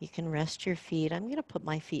 you can rest your feet. I'm going to put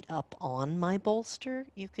my feet up on my bolster.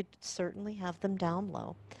 You could certainly have them down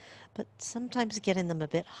low, but sometimes getting them a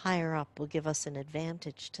bit higher up will give us an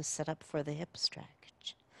advantage to set up for the hip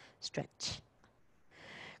stretch. Stretch.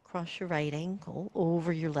 Cross your right ankle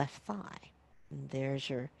over your left thigh. And there's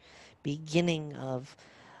your beginning of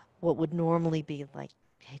what would normally be like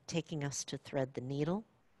taking us to thread the needle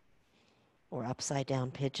or upside down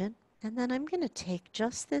pigeon. And then I'm going to take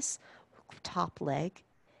just this top leg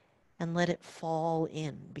and let it fall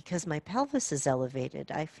in. Because my pelvis is elevated,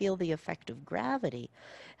 I feel the effect of gravity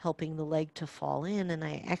helping the leg to fall in, and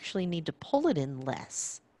I actually need to pull it in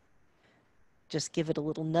less. Just give it a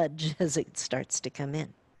little nudge as it starts to come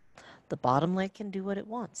in. The bottom leg can do what it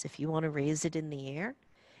wants. If you want to raise it in the air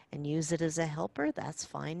and use it as a helper, that's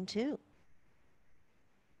fine too.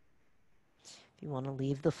 If you want to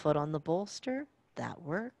leave the foot on the bolster, that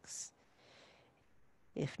works.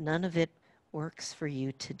 If none of it works for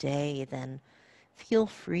you today, then feel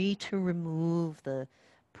free to remove the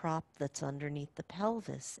prop that's underneath the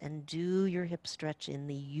pelvis and do your hip stretch in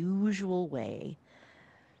the usual way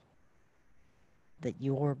that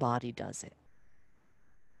your body does it.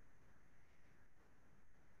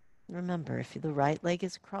 Remember, if the right leg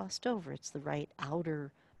is crossed over, it's the right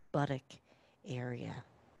outer buttock area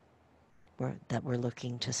that we're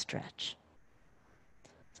looking to stretch.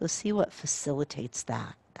 So see what facilitates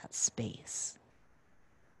that space.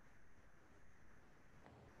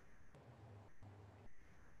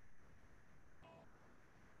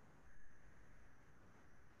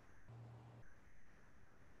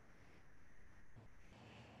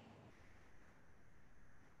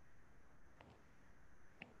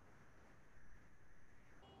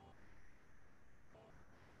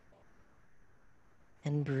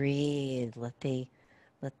 And breathe. Let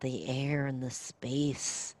the air and the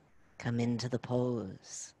space come into the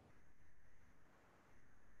pose.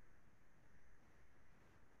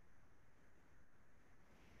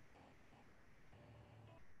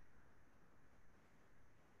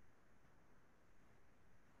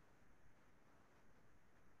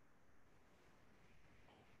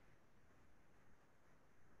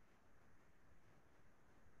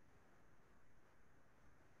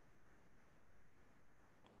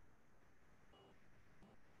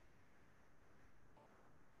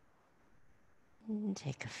 And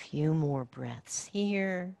take a few more breaths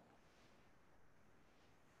here.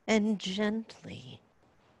 And gently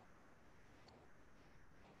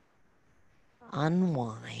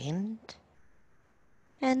unwind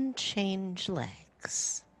and change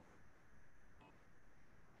legs.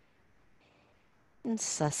 And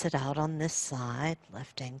suss it out on this side,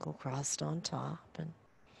 left ankle crossed on top. And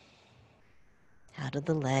how do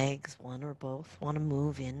the legs, one or both, want to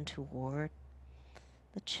move in toward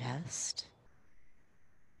the chest?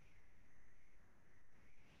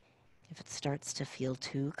 If it starts to feel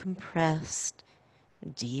too compressed,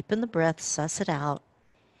 deepen the breath, suss it out.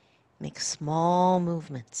 Make small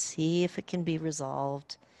movements. See if it can be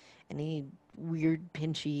resolved. Any weird,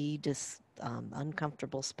 pinchy,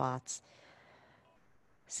 uncomfortable spots.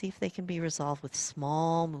 See if they can be resolved with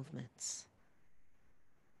small movements.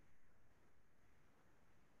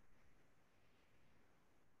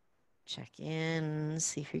 Check in,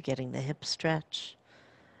 see if you're getting the hip stretch.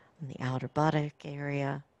 in the outer buttock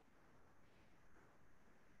area.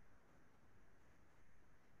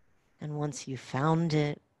 And once you've found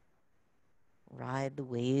it, ride the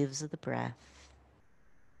waves of the breath.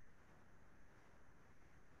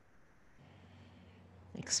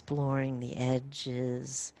 Exploring the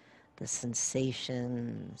edges, the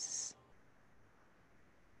sensations.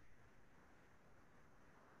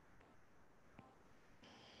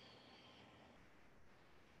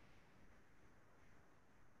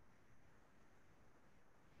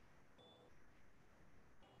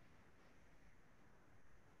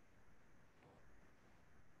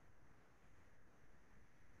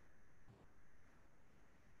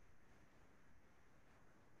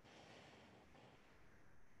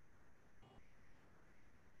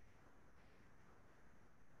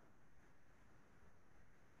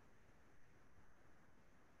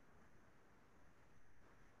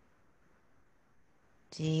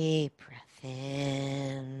 Deep breath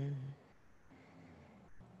in.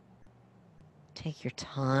 Take your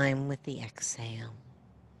time with the exhale.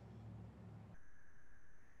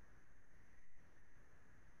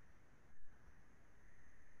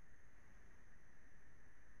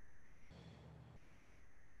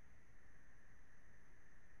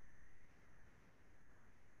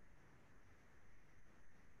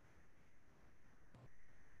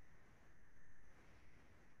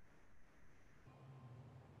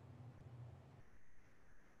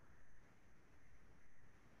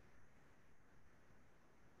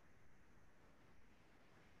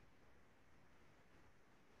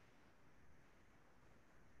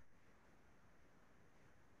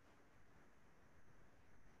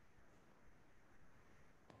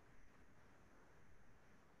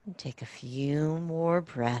 And take a few more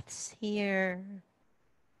breaths here.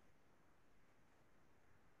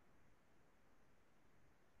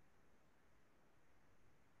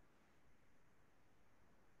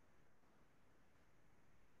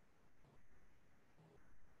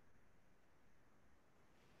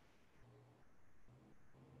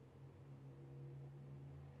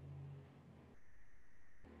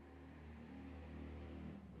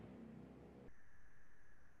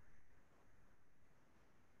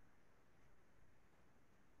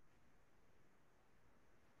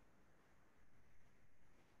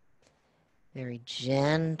 Very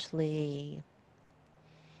gently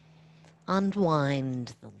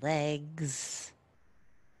unwind the legs.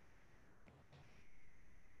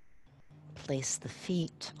 Place the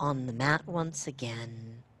feet on the mat once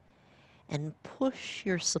again and push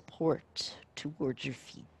your support towards your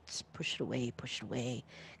feet. Push it away, push it away.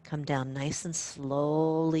 Come down nice and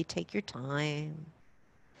slowly. Take your time.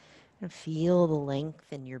 And feel the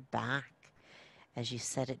length in your back as you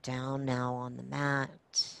set it down now on the mat.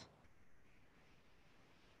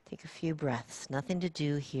 Take a few breaths. Nothing to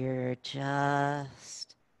do here.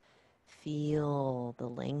 Just feel the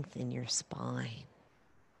length in your spine.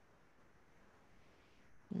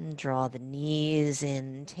 And draw the knees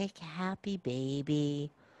in. Take happy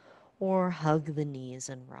baby or hug the knees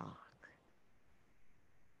and rock.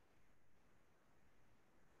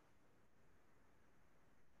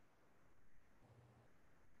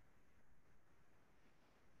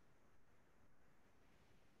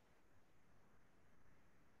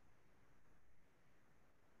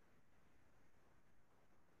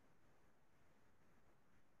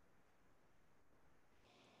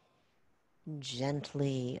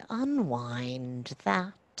 Gently unwind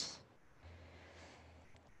that.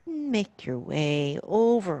 Make your way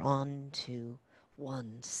over onto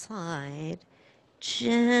one side.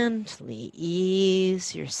 Gently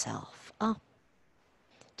ease yourself up.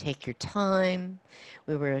 Take your time.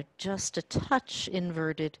 We were just a touch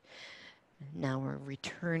inverted. Now we're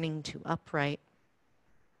returning to upright.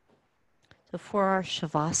 So for our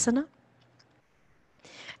Shavasana,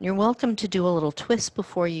 you're welcome to do a little twist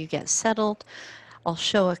before you get settled. I'll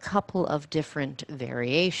show a couple of different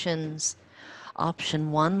variations.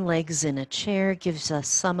 Option 1, legs in a chair, gives us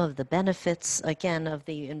some of the benefits, again, of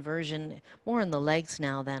the inversion, more in the legs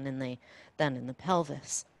now than in the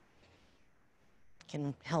pelvis.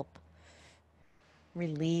 Can help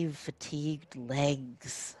relieve fatigued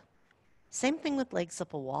legs. Same thing with legs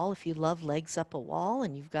up a wall. If you love legs up a wall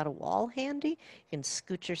and you've got a wall handy, you can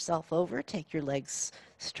scoot yourself over, take your legs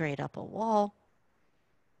straight up a wall,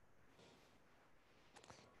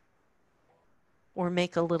 or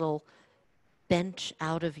make a little bench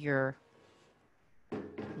out of your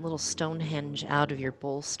little Stonehenge out of your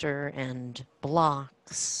bolster and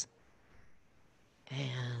blocks.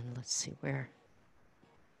 And let's see where.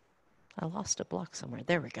 I lost a block somewhere.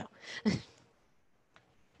 There we go.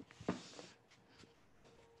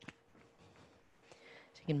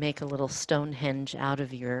 So you can make a little Stonehenge out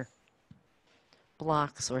of your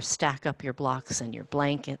blocks or stack up your blocks and your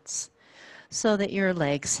blankets so that your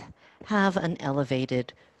legs have an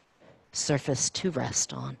elevated surface to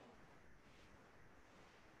rest on.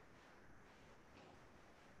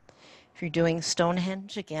 If you're doing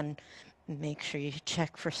Stonehenge, again, make sure you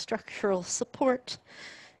check for structural support.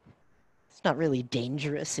 It's not really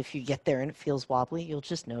dangerous if you get there and it feels wobbly. You'll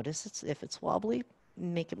just notice if it's wobbly,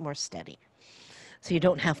 make it more steady. So you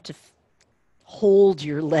don't have to hold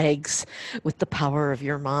your legs with the power of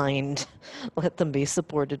your mind. Let them be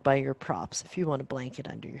supported by your props. If you want a blanket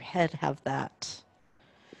under your head, have that.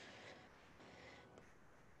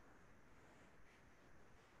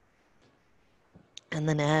 And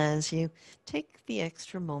then as you take the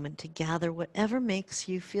extra moment to gather whatever makes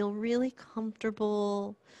you feel really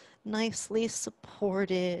comfortable, nicely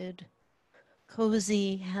supported,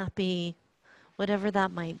 cozy, happy, whatever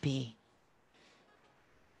that might be.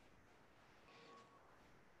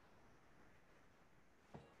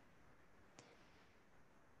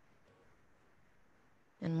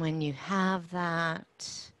 And when you have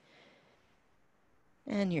that,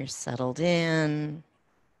 and you're settled in,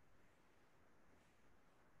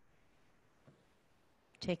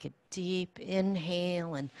 take a deep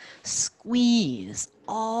inhale and squeeze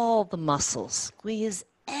all the muscles. Squeeze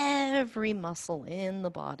every muscle in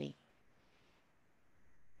the body.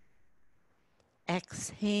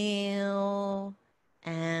 Exhale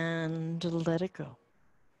and let it go.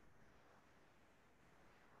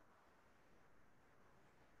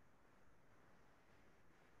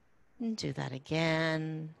 And do that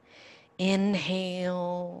again.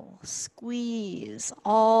 Inhale, squeeze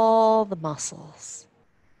all the muscles.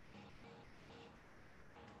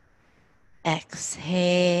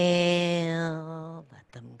 Exhale,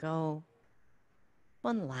 let them go.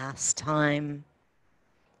 One last time.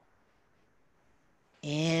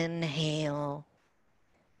 Inhale,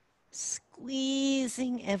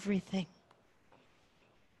 squeezing everything.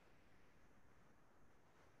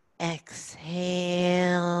 Exhale,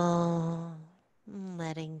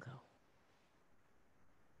 letting go.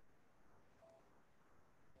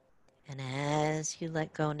 And as you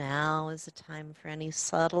let go, now is the time for any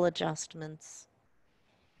subtle adjustments.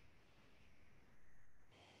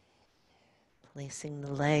 Placing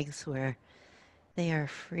the legs where they are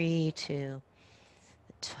free to,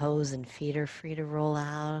 the toes and feet are free to roll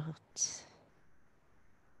out.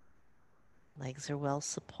 Legs are well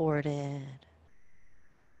supported.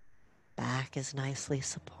 Back is nicely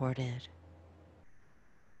supported.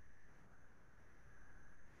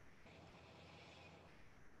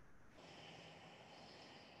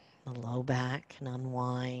 The low back can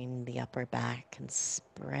unwind, the upper back can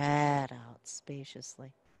spread out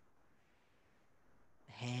spaciously.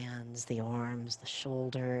 The hands, the arms, the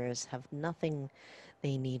shoulders have nothing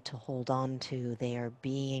they need to hold on to. They are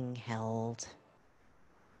being held.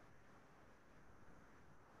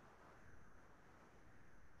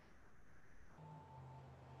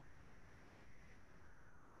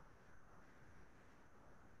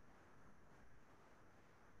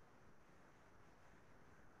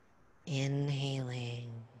 Inhaling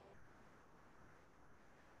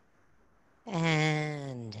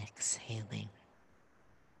and exhaling.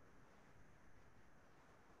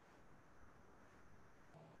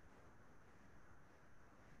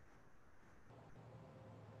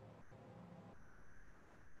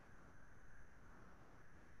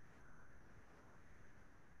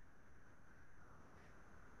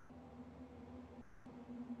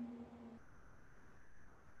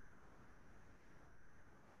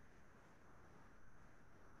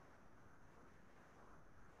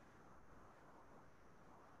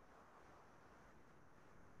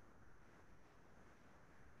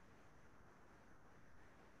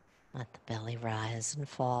 Let the belly rise and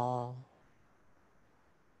fall.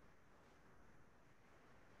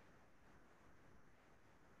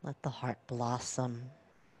 Let the heart blossom.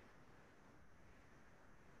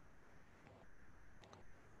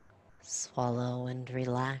 Swallow and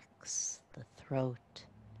relax the throat,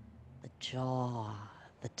 the jaw,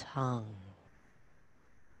 the tongue.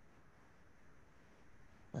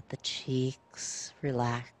 Let the cheeks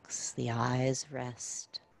relax, the eyes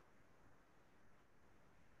rest.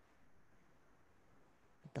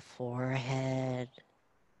 Let the forehead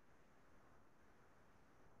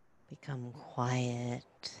become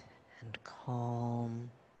quiet and calm.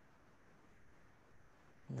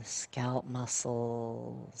 And the scalp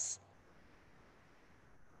muscles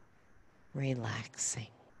relaxing,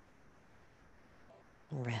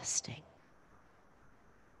 resting.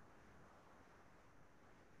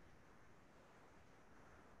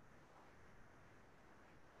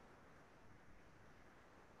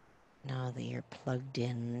 Now that you're plugged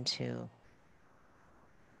into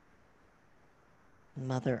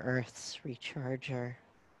Mother Earth's recharger,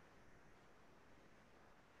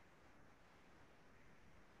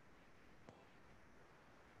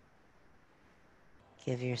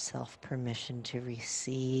 give yourself permission to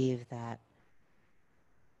receive that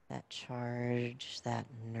charge, that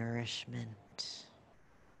nourishment.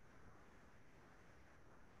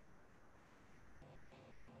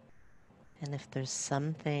 And if there's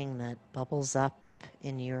something that bubbles up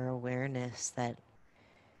in your awareness that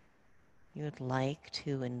you would like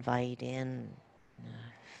to invite in,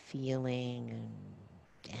 feeling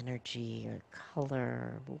and energy or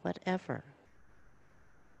color, whatever.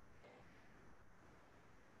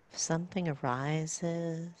 If something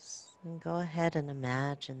arises, then go ahead and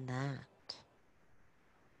imagine that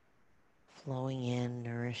flowing in,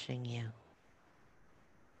 nourishing you.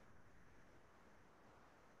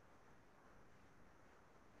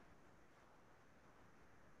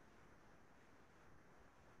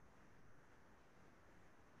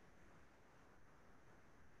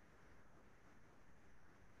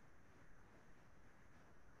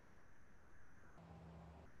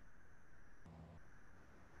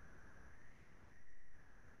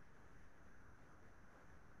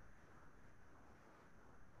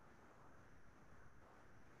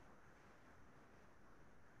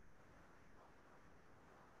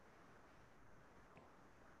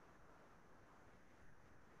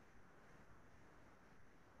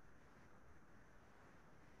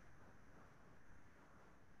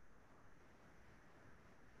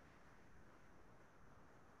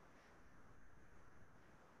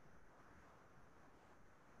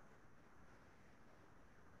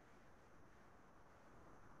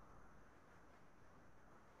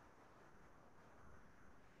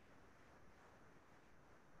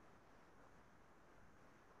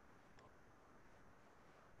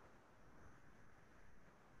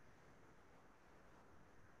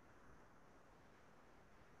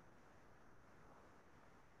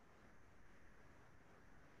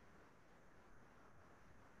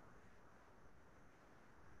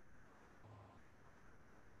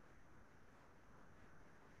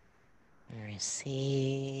 And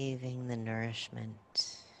receiving the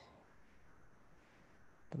nourishment.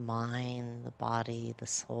 The mind, the body, the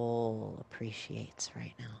soul appreciates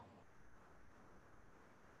right now.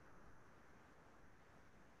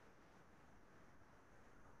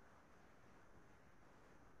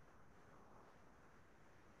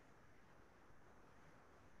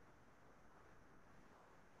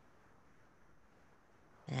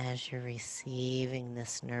 As you're receiving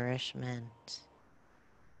this nourishment,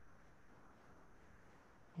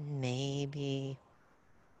 maybe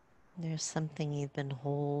there's something you've been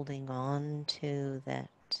holding on to that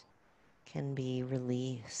can be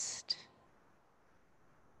released.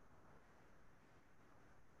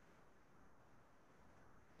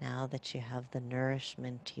 Now that you have the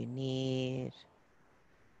nourishment you need,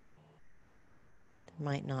 there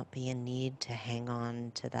might not be a need to hang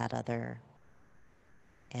on to that other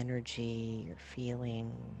energy or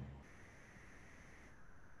feeling.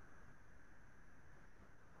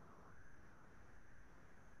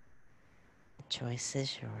 The choice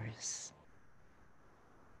is yours.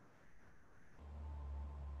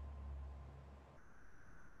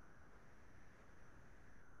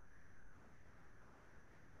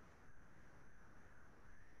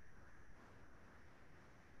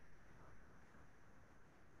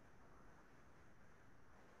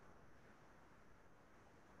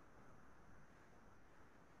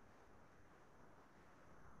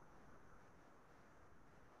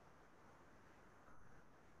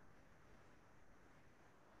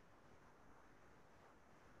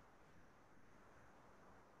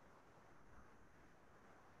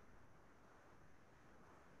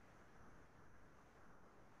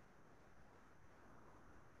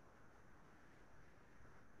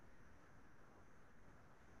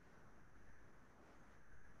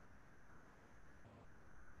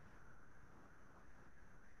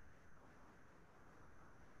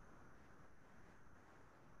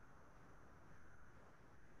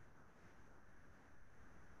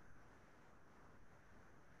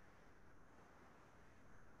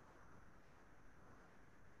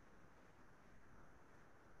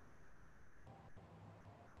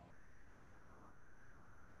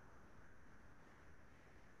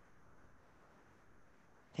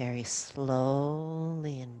 Very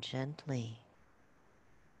slowly and gently,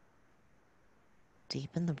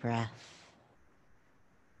 deepen the breath.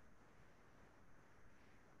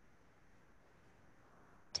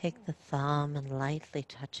 Take the thumb and lightly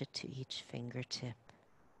touch it to each fingertip,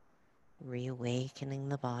 reawakening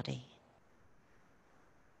the body.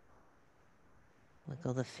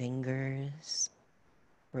 Wiggle the fingers,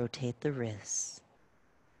 rotate the wrists.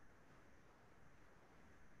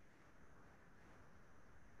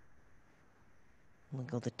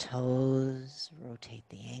 Wiggle the toes, rotate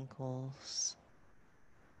the ankles.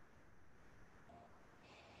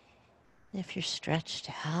 If you're stretched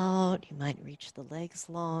out, you might reach the legs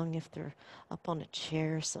long. If they're up on a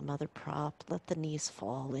chair, some other prop, let the knees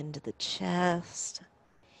fall into the chest.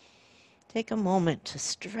 Take a moment to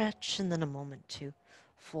stretch and then a moment to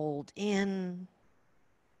fold in.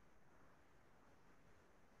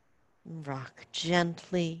 Rock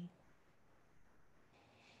gently.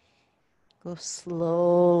 Go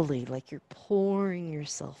slowly, like you're pouring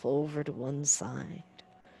yourself over to one side.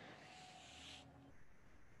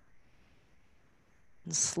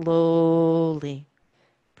 And slowly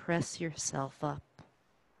press yourself up.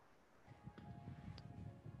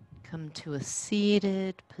 Come to a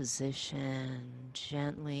seated position,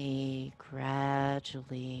 gently,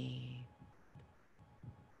 gradually.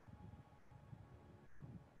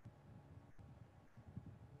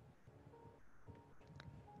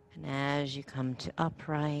 And as you come to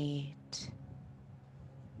upright,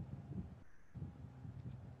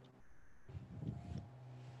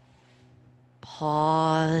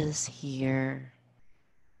 pause here.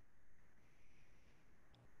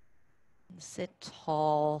 Sit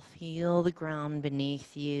tall, feel the ground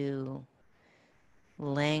beneath you.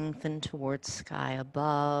 Lengthen towards sky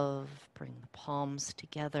above. Bring the palms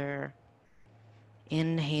together.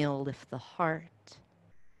 Inhale, lift the heart.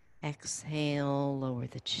 Exhale, lower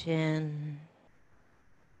the chin.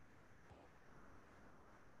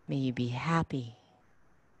 May you be happy.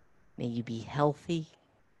 May you be healthy.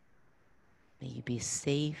 May you be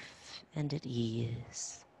safe and at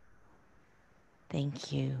ease.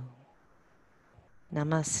 Thank you.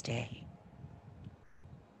 Namaste.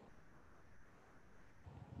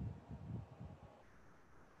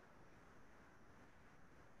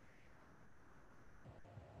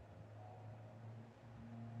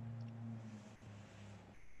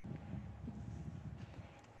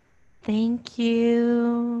 Thank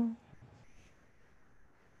you.